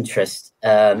of interest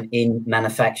in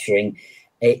manufacturing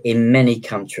in many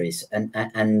countries, and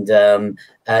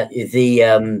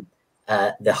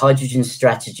the hydrogen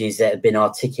strategies that have been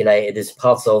articulated as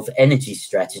part of energy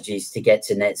strategies to get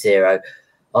to net zero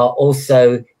are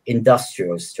also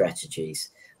industrial strategies,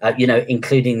 you know,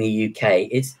 including the UK.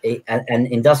 And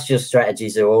industrial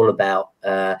strategies are all about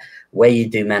where you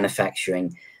do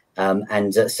manufacturing.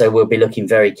 So we'll be looking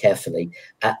very carefully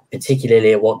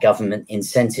particularly at what government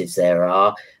incentives there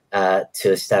are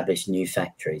to establish new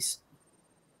factories.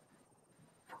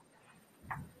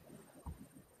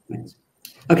 Thanks.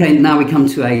 Okay, now we come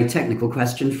to a technical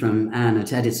question from Anne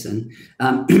at Edison,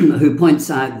 who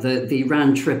points out that the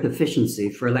round-trip efficiency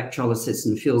for electrolysis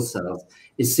and fuel cells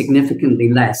is significantly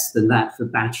less than that for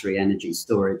battery energy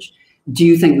storage. Do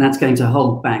you think that's going to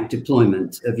hold back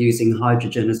deployment of using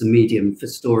hydrogen as a medium for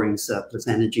storing surplus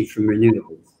energy from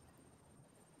renewables?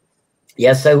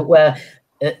 Yeah, so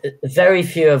very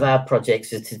few of our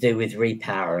projects are to do with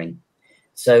repowering.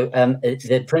 So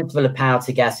the principle of power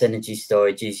to gas energy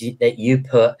storage is that you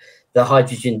put the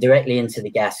hydrogen directly into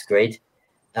the gas grid,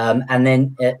 and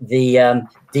then the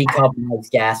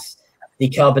decarbonized gas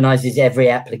decarbonizes every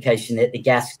application that the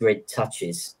gas grid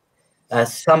touches.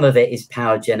 Some of it is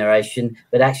power generation,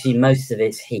 but actually most of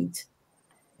it's heat.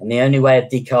 And the only way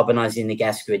of decarbonizing the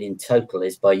gas grid in total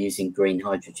is by using green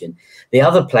hydrogen. The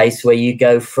other place where you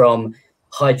go from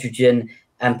hydrogen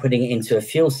and putting it into a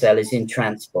fuel cell is in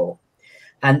transport.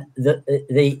 And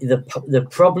the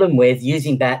problem with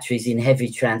using batteries in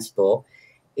heavy transport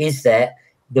is that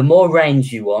the more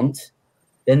range you want,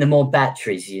 then the more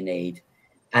batteries you need.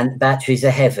 And batteries are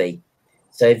heavy.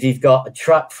 So if you've got a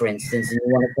truck, for instance, and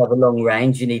you want to have a long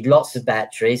range, you need lots of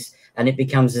batteries, and it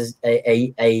becomes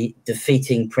a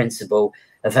defeating principle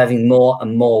of having more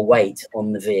and more weight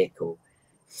on the vehicle.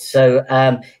 So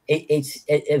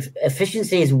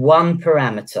efficiency is one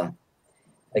parameter.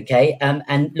 Okay,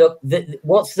 and look,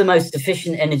 what's the most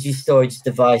efficient energy storage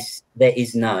device that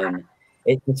is known?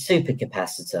 It's a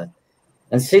supercapacitor.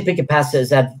 And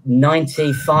supercapacitors have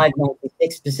 95,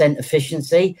 96%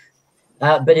 efficiency.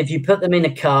 But if you put them in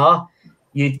a car,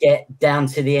 you'd get down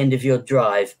to the end of your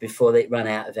drive before they run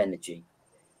out of energy,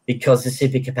 because the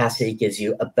supercapacitor gives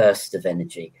you a burst of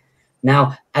energy.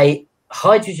 Now, a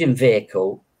hydrogen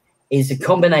vehicle is a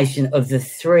combination of the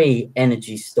three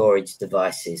energy storage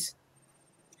devices.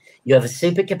 You have a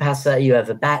supercapacitor, you have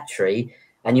a battery,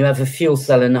 and you have a fuel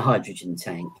cell and a hydrogen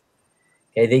tank.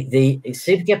 Okay, the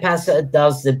supercapacitor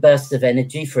does the burst of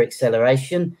energy for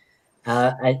acceleration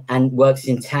and works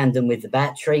in tandem with the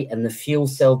battery, and the fuel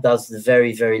cell does the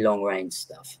very, very long range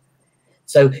stuff.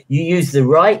 So you use the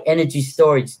right energy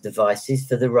storage devices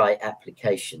for the right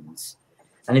applications.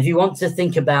 And if you want to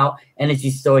think about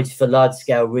energy storage for large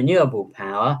scale renewable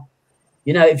power,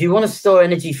 you know, if you want to store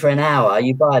energy for an hour,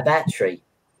 you buy a battery.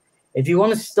 If you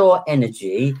want to store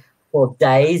energy for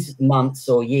days, months,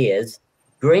 or years,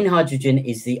 green hydrogen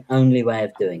is the only way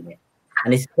of doing it.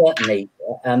 And it's certainly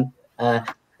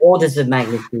orders of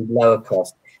magnitude lower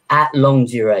cost at long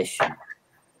duration.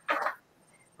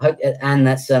 And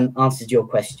that's answered your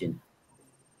question.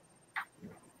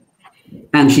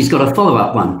 And she's got a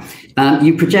follow-up one.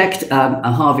 You project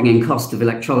a halving in cost of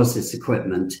electrolysis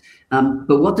equipment,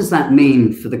 but what does that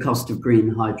mean for the cost of green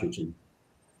hydrogen?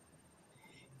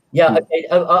 Yeah, okay.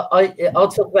 I'll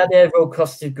talk about the overall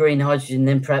cost of green hydrogen,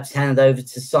 then perhaps hand over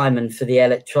to Simon for the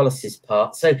electrolysis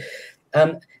part. So,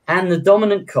 and the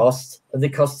dominant cost of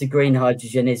green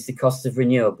hydrogen is the cost of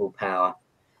renewable power.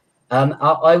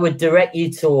 I would direct you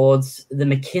towards the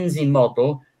McKinsey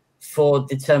model for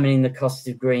determining the cost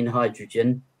of green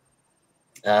hydrogen,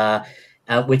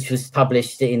 which was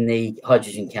published in the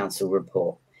Hydrogen Council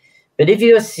report. But if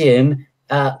you assume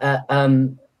 4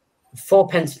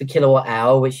 pence per kilowatt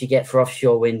hour, which you get for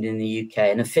offshore wind in the UK,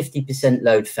 and a 50%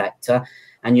 load factor,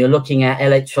 and you're looking at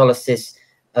electrolysis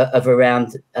of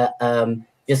around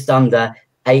just under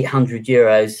 800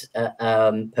 euros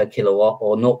per kilowatt,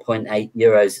 or 0.8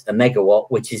 euros a megawatt,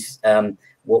 which is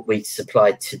what we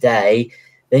supply today.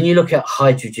 Then you look at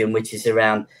hydrogen, which is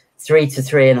around $3 to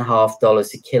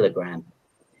 $3.50 a kilogram.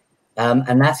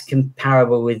 And that's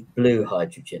comparable with blue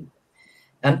hydrogen.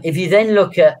 If you then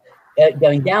look at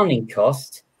going down in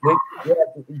cost,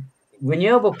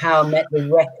 renewable power met the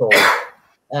record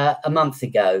a month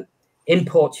ago in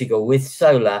Portugal with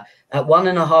solar at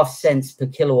 1.5 cents per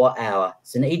kilowatt hour.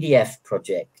 It's an EDF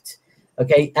project.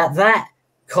 Okay, at that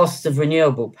cost of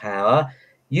renewable power,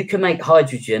 you can make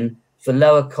hydrogen for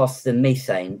lower cost than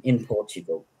methane in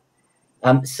Portugal.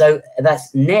 So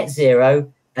that's net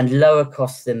zero and lower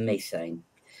cost than methane.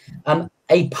 The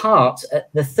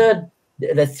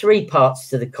three parts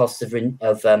to the cost of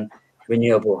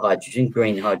renewable hydrogen,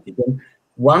 green hydrogen.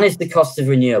 One is the cost of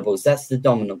renewables. That's the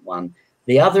dominant one.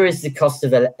 The other is the cost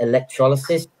of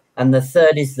electrolysis. And the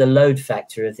third is the load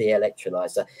factor of the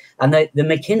electrolyzer. And the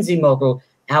McKinsey model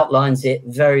outlines it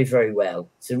very, very well.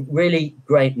 It's a really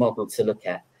great model to look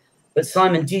at. But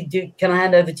Simon, can I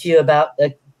hand over to you about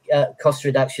the cost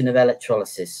reduction of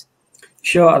electrolysis?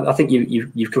 Sure, I think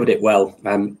you've covered it well.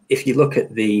 If you look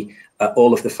at the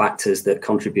all of the factors that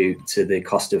contribute to the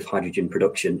cost of hydrogen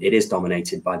production, it is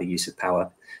dominated by the use of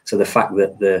power. So the fact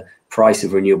that the price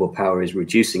of renewable power is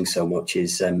reducing so much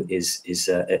is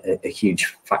a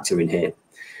huge factor in here.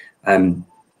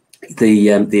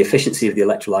 The efficiency of the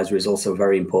electrolyzer is also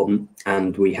very important,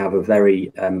 and we have a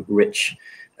very rich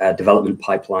development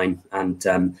pipeline,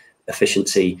 and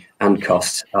efficiency and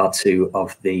cost are two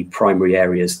of the primary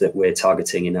areas that we're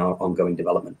targeting in our ongoing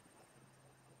development.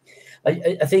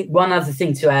 I think one other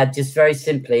thing to add, just very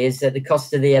simply, is that the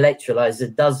cost of the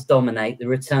electrolyzer does dominate the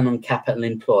return on capital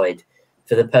employed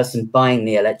for the person buying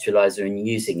the electrolyzer and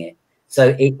using it.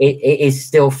 So it is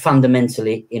still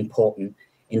fundamentally important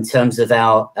in terms of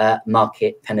our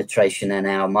market penetration and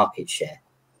our market share.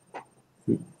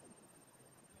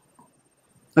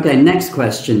 Okay, next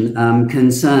question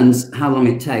concerns how long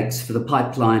it takes for the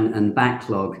pipeline and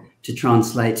backlog to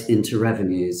translate into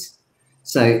revenues.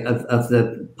 So of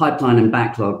the pipeline and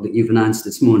backlog that you've announced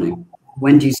this morning,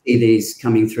 when do you see these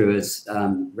coming through as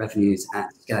revenues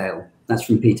at scale? That's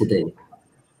from Peter D.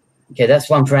 Okay, that's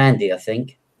one for Andy, I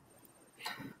think.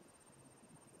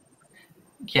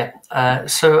 Yeah,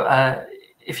 so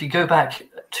if you go back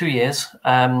 2 years,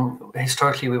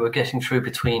 historically we were getting through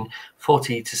between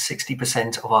 40 to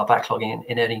 60% of our backlog in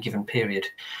any given period.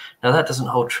 Now that doesn't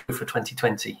hold true for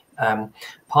 2020.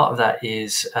 Part of that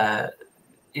is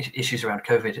issues around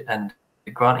COVID and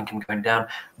the grant income going down.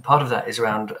 Part of that is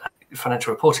around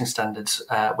financial reporting standards,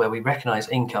 where we recognize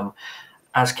income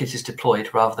as kit is deployed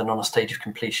rather than on a stage of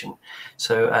completion.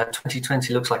 So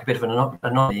 2020 looks like a bit of an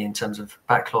anomaly in terms of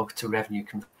backlog to revenue.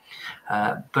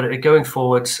 But going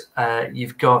forwards,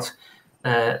 you've got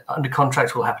under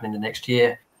contract will happen in the next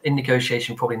year, in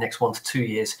negotiation probably next 1 to 2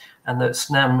 years, and the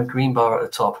SNAM green bar at the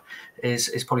top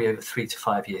is probably over 3 to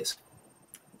 5 years,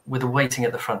 with a weighting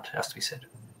at the front, has to be said.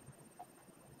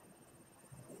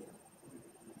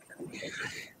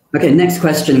 Okay, next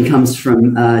question comes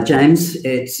from James.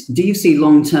 It's, do you see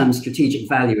long-term strategic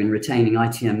value in retaining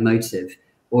ITM Motive,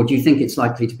 or do you think it's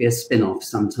likely to be a spin-off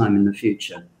sometime in the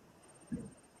future?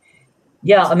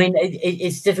 Yeah, I mean,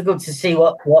 it's difficult to see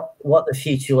what the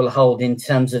future will hold in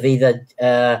terms of either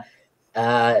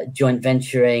joint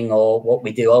venturing or what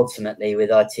we do ultimately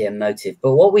with ITM Motive.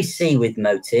 But what we see with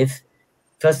Motive,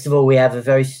 first of all, we have a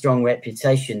very strong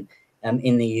reputation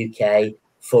in the UK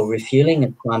for refueling,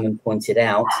 as Simon pointed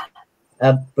out,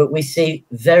 but we see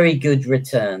very good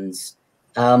returns.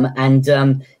 You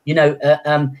know,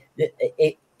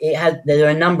 there are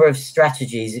a number of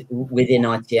strategies within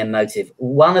ITM Motive.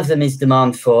 One of them is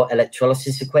demand for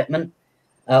electrolysis equipment.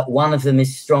 One of them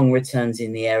is strong returns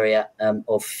in the area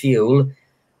of fuel.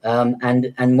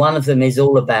 And one of them is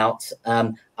all about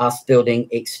us building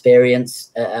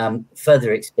experience,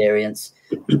 further experience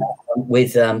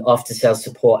with after-sales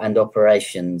support and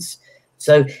operations.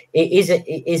 So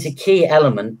it is a key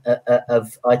element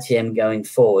of ITM going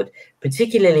forward,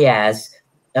 particularly as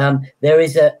there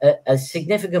is a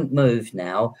significant move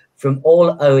now from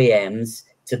all OEMs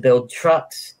to build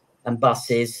trucks and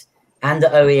buses, and the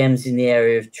OEMs in the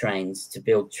area of trains to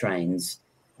build trains.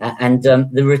 And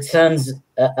the returns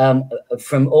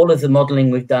from all of the modeling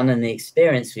we've done and the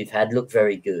experience we've had look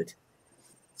very good.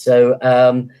 So,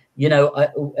 you know,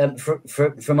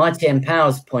 from ITM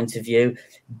Power's point of view,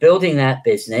 building that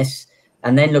business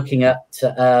and then looking at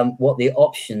what the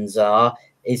options are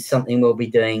is something we'll be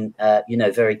doing, you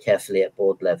know, very carefully at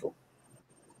board level.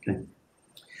 Okay.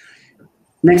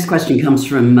 Next question comes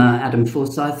from Adam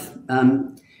Forsyth.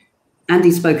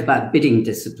 Andy spoke about bidding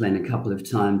discipline a couple of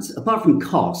times. Apart from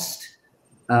cost,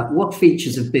 what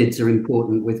features of bids are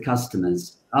important with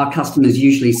customers? Are customers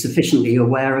usually sufficiently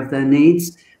aware of their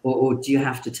needs, or do you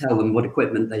have to tell them what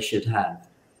equipment they should have?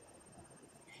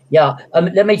 Yeah,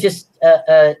 let me just,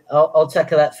 I'll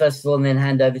tackle that first of all and then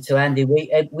hand over to Andy.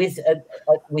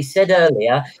 We said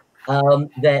earlier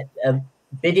that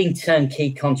bidding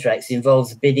turnkey contracts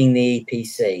involves bidding the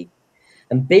EPC.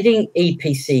 And bidding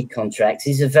EPC contracts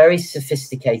is a very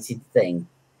sophisticated thing.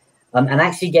 And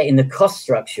actually getting the cost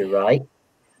structure right,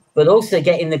 but also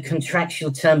getting the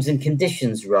contractual terms and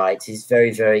conditions right is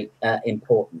very, very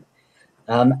important.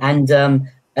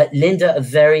 Linde are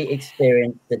very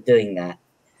experienced at doing that.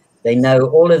 They know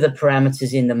all of the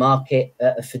parameters in the market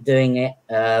for doing it.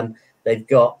 They've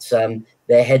got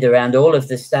their head around all of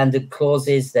the standard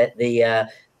clauses that the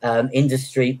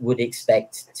industry would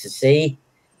expect to see.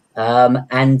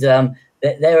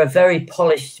 They're a very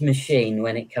polished machine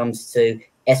when it comes to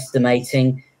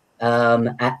estimating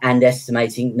and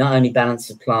estimating not only balance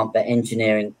of plant, but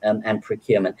engineering and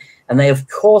procurement. And they, of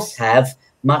course, have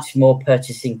much more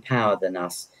purchasing power than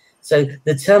us. So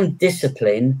the term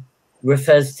discipline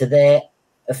refers to their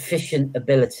efficient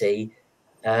ability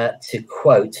to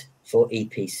quote for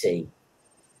EPC.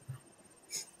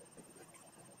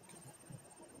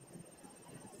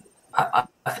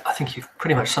 I think you've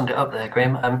pretty much summed it up there,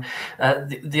 Graham.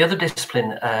 The other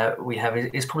discipline we have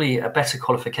is probably a better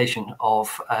qualification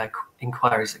of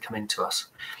inquiries that come into us.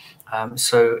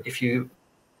 So if you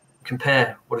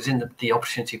compare what is in the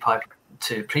opportunity pipe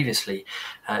to previously,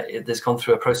 there's gone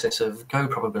through a process of go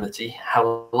probability,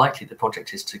 how likely the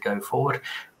project is to go forward,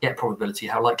 get probability,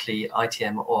 how likely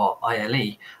ITM or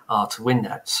ILE are to win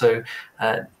that. So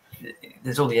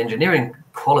there's all the engineering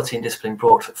quality and discipline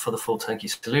brought for the full turnkey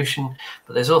solution,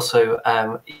 but there's also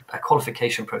a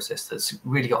qualification process that's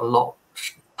really got a lot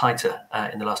tighter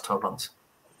in the last 12 months.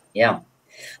 Yeah,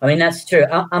 I mean, that's true.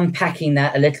 Unpacking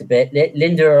that a little bit,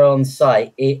 Linde are on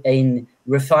site in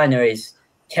refineries,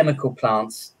 chemical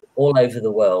plants all over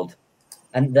the world,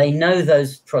 and they know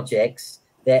those projects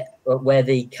where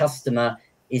the customer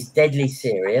is deadly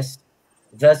serious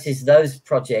versus those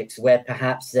projects where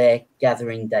perhaps they're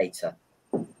gathering data.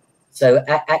 So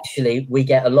actually, we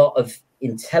get a lot of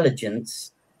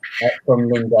intelligence from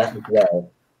Linde as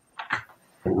well.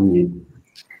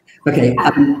 Okay,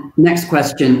 next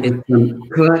question is from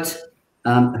Kurt,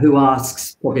 who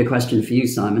asks, probably a question for you,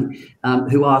 Simon,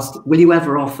 who asked, will you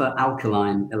ever offer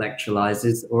alkaline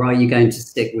electrolyzers, or are you going to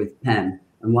stick with PEM?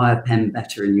 And why are PEM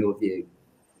better in your view?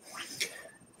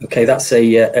 Okay, that's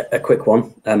a quick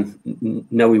one.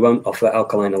 No, we won't offer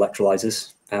alkaline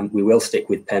electrolyzers. We will stick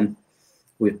with PEM.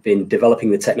 we've been developing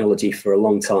the technology for a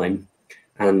long time,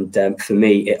 and for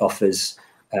me, it offers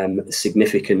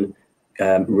significant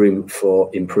room for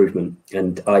improvement.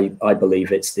 And I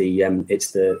believe it's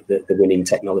the winning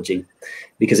technology,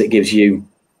 because it gives you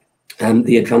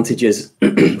the advantages,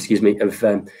 excuse me,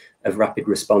 of rapid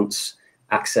response,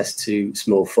 access to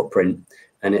small footprint,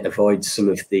 and it avoids some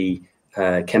of the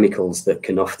chemicals that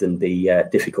can often be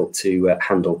difficult to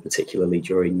handle, particularly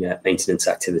during maintenance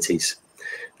activities.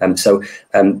 So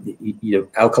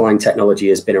alkaline technology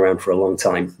has been around for a long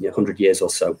time, 100 years or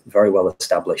so, very well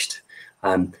established.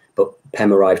 But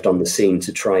PEM arrived on the scene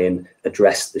to try and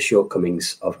address the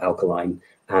shortcomings of alkaline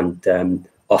and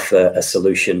offer a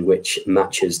solution which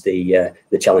matches the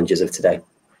challenges of today.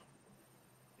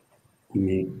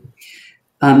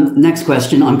 Next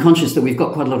question. I'm conscious that we've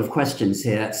got quite a lot of questions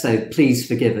here, so please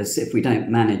forgive us if we don't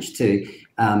manage to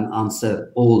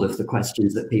answer all of the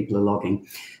questions that people are logging.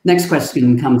 Next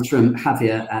question comes from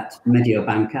Javier at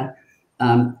Mediobanca,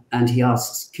 and he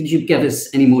asks, could you give us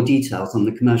any more details on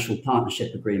the commercial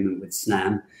partnership agreement with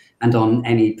Snam and on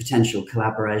any potential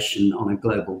collaboration on a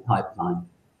global pipeline?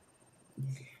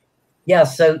 Yeah,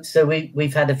 so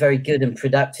we've had a very good and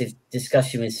productive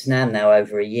discussion with Snam now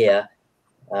over a year,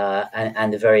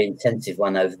 and a very intensive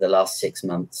one over the last 6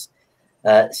 months.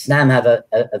 Snam have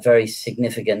a very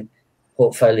significant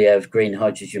portfolio of green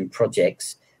hydrogen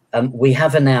projects. We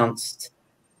have announced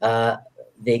the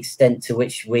extent to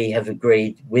which we have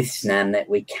agreed with Snam that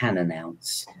we can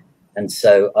announce. And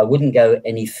so I wouldn't go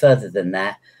any further than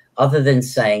that, other than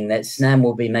saying that Snam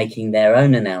will be making their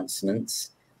own announcements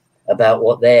about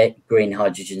what their green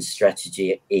hydrogen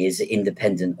strategy is,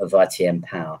 independent of ITM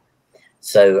Power.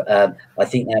 So I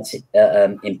think that's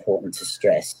important to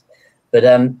stress. But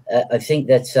I think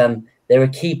that they're a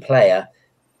key player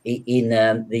in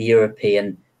the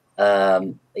European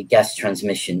gas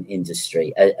transmission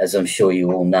industry, as I'm sure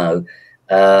you all know.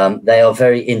 They are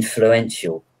very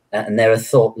influential, and they're a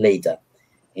thought leader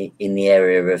in the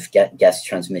area of gas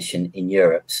transmission in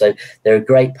Europe. So they're a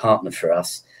great partner for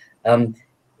us.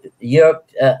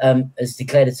 Europe has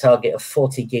declared a target of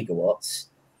 40 gigawatts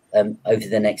over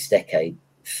the next decade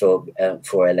for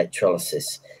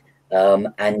electrolysis,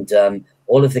 and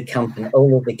all of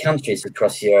the countries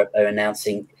across Europe are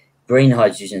announcing green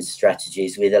hydrogen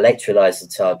strategies with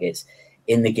electrolyzer targets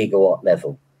in the gigawatt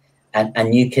level,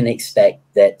 and you can expect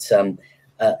that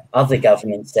other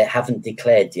governments that haven't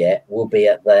declared yet will be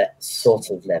at that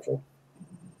sort of level.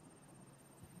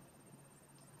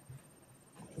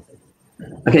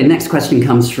 Okay, next question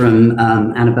comes from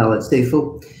Annabelle at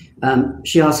Stifel.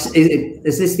 She asks,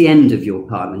 is this the end of your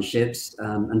partnerships?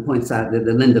 And points out that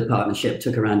the Linde partnership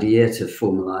took around a year to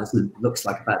formalise, and it looks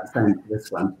like about the same for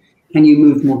this one. Can you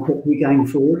move more quickly going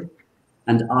forward?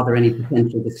 And are there any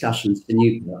potential discussions for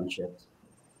new partnerships?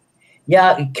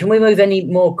 Yeah, can we move any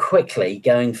more quickly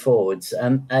going forwards?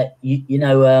 I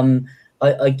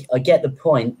get the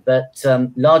point, but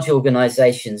large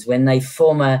organisations, when they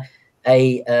form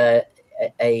a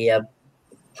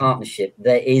partnership,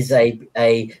 there is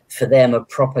for them a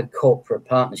proper corporate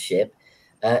partnership,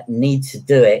 need to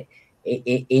do it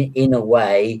in a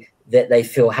way that they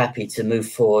feel happy to move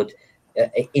forward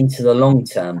into the long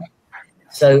term.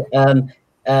 So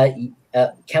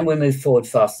can we move forward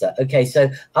faster? Okay, so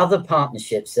other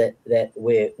partnerships that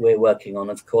we're working on,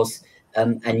 of course,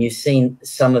 and you've seen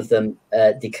some of them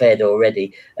declared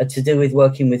already, are to do with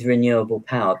working with renewable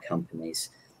power companies.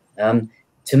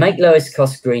 To make lowest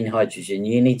cost green hydrogen,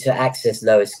 you need to access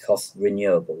lowest cost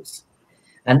renewables.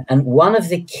 And one of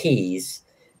the keys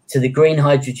to the green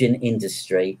hydrogen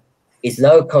industry is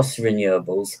lower cost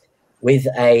renewables, with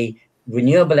a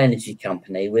renewable energy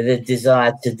company with a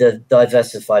desire to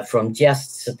diversify from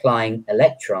just supplying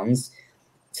electrons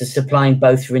to supplying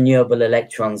both renewable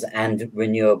electrons and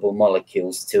renewable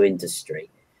molecules to industry.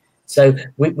 So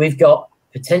we've got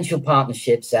potential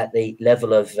partnerships at the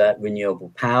level of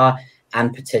renewable power,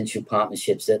 and potential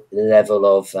partnerships at the level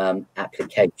of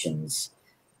applications.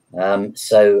 Look,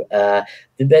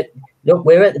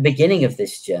 we're at the beginning of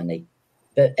this journey,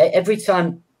 but every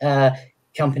time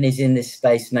companies in this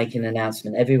space make an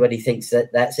announcement, everybody thinks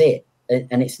that that's it,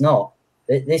 and it's not.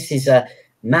 This is a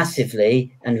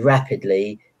massively and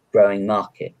rapidly growing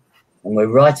market, and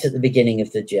we're right at the beginning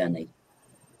of the journey.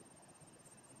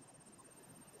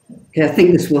 Okay, I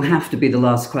think this will have to be the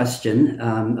last question.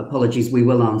 Apologies, we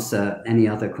will answer any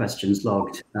other questions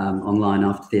logged online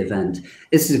after the event.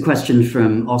 This is a question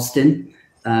from Austin,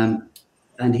 and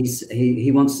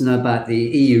he wants to know about the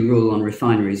EU rule on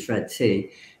refineries, Red T.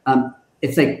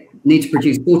 If they need to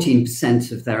produce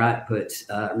 14% of their output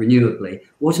renewably,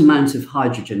 what amount of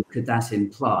hydrogen could that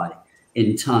imply?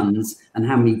 in tons, and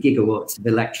how many gigawatts of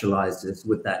electrolyzers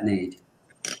would that need?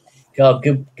 God,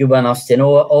 good one, Austin.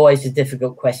 Always a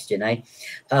difficult question, eh?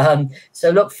 So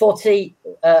look, of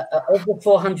the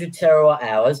 400 terawatt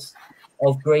hours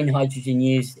of green hydrogen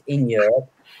used in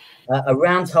Europe,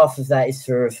 around half of that is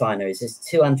for refineries. It's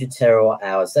 200 terawatt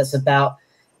hours. That's about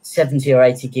 70 or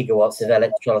 80 gigawatts of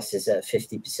electrolysis at a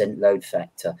 50% load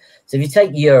factor. So if you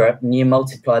take Europe and you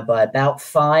multiply by about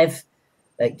 5,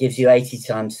 that gives you 80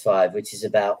 times 5, which is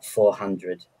about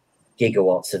 400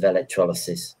 gigawatts of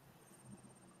electrolysis.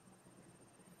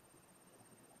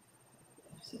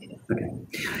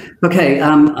 Okay.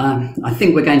 I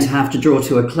think we're going to have to draw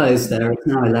to a close there. It's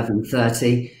now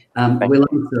 11:30. We'll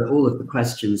answer all of the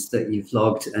questions that you've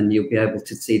logged, and you'll be able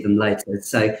to see them later.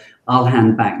 So I'll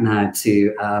hand back now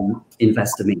to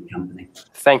Investor Meet Company.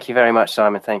 Thank you very much,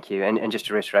 Simon. Thank you. And just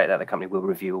to reiterate that the company will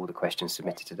review all the questions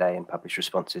submitted today and publish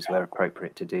responses where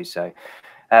appropriate to do so.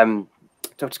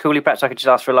 Dr. Cooley, perhaps I could just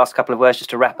ask for a last couple of words just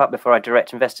to wrap up before I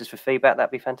direct investors for feedback.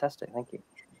 That'd be fantastic. Thank you.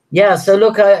 Yeah, so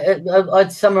look,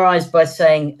 I'd summarize by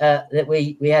saying that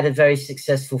we had a very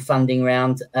successful funding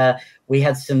round. We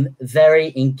had some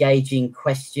very engaging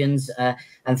questions,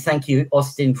 and thank you,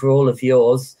 Austin, for all of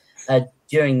yours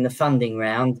during the funding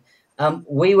round.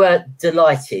 We were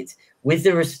delighted with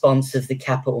the response of the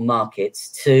capital markets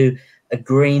to a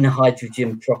green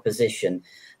hydrogen proposition.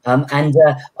 And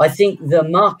I think the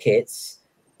markets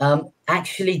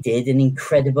actually did an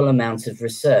incredible amount of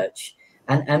research.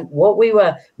 And what we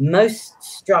were most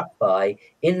struck by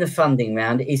in the funding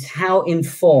round is how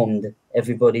informed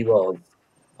everybody was.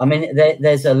 I mean,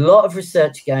 there's a lot of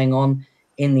research going on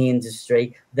in the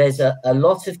industry. There's a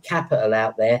lot of capital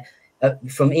out there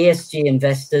from ESG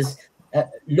investors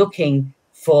looking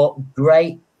for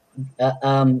great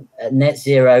net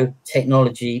zero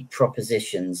technology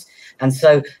propositions. And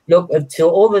so, look, to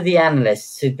all of the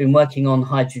analysts who've been working on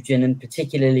hydrogen, and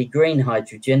particularly green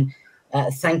hydrogen,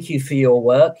 thank you for your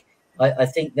work. I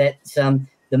think that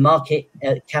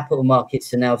the capital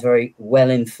markets are now very well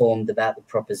informed about the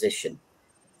proposition.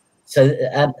 So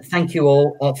thank you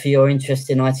all for your interest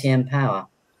in ITM Power.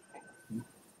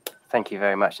 Thank you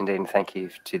very much indeed, and thank you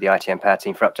to the ITM Power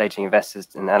team for updating investors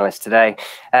and analysts today.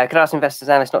 Could I ask investors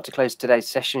and analysts not to close today's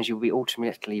sessions? You'll be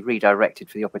automatically redirected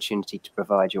for the opportunity to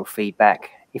provide your feedback.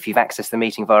 If you've accessed the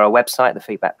meeting via our website, the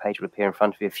feedback page will appear in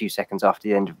front of you a few seconds after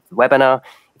the end of the webinar.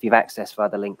 If you've accessed via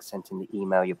the link sent in the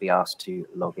email, you'll be asked to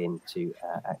log in to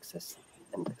access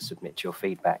and submit your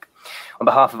feedback. On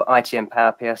behalf of ITM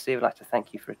Power PLC, I'd like to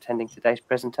thank you for attending today's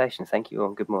presentation. Thank you all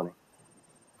and good morning.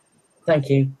 Thank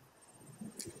you.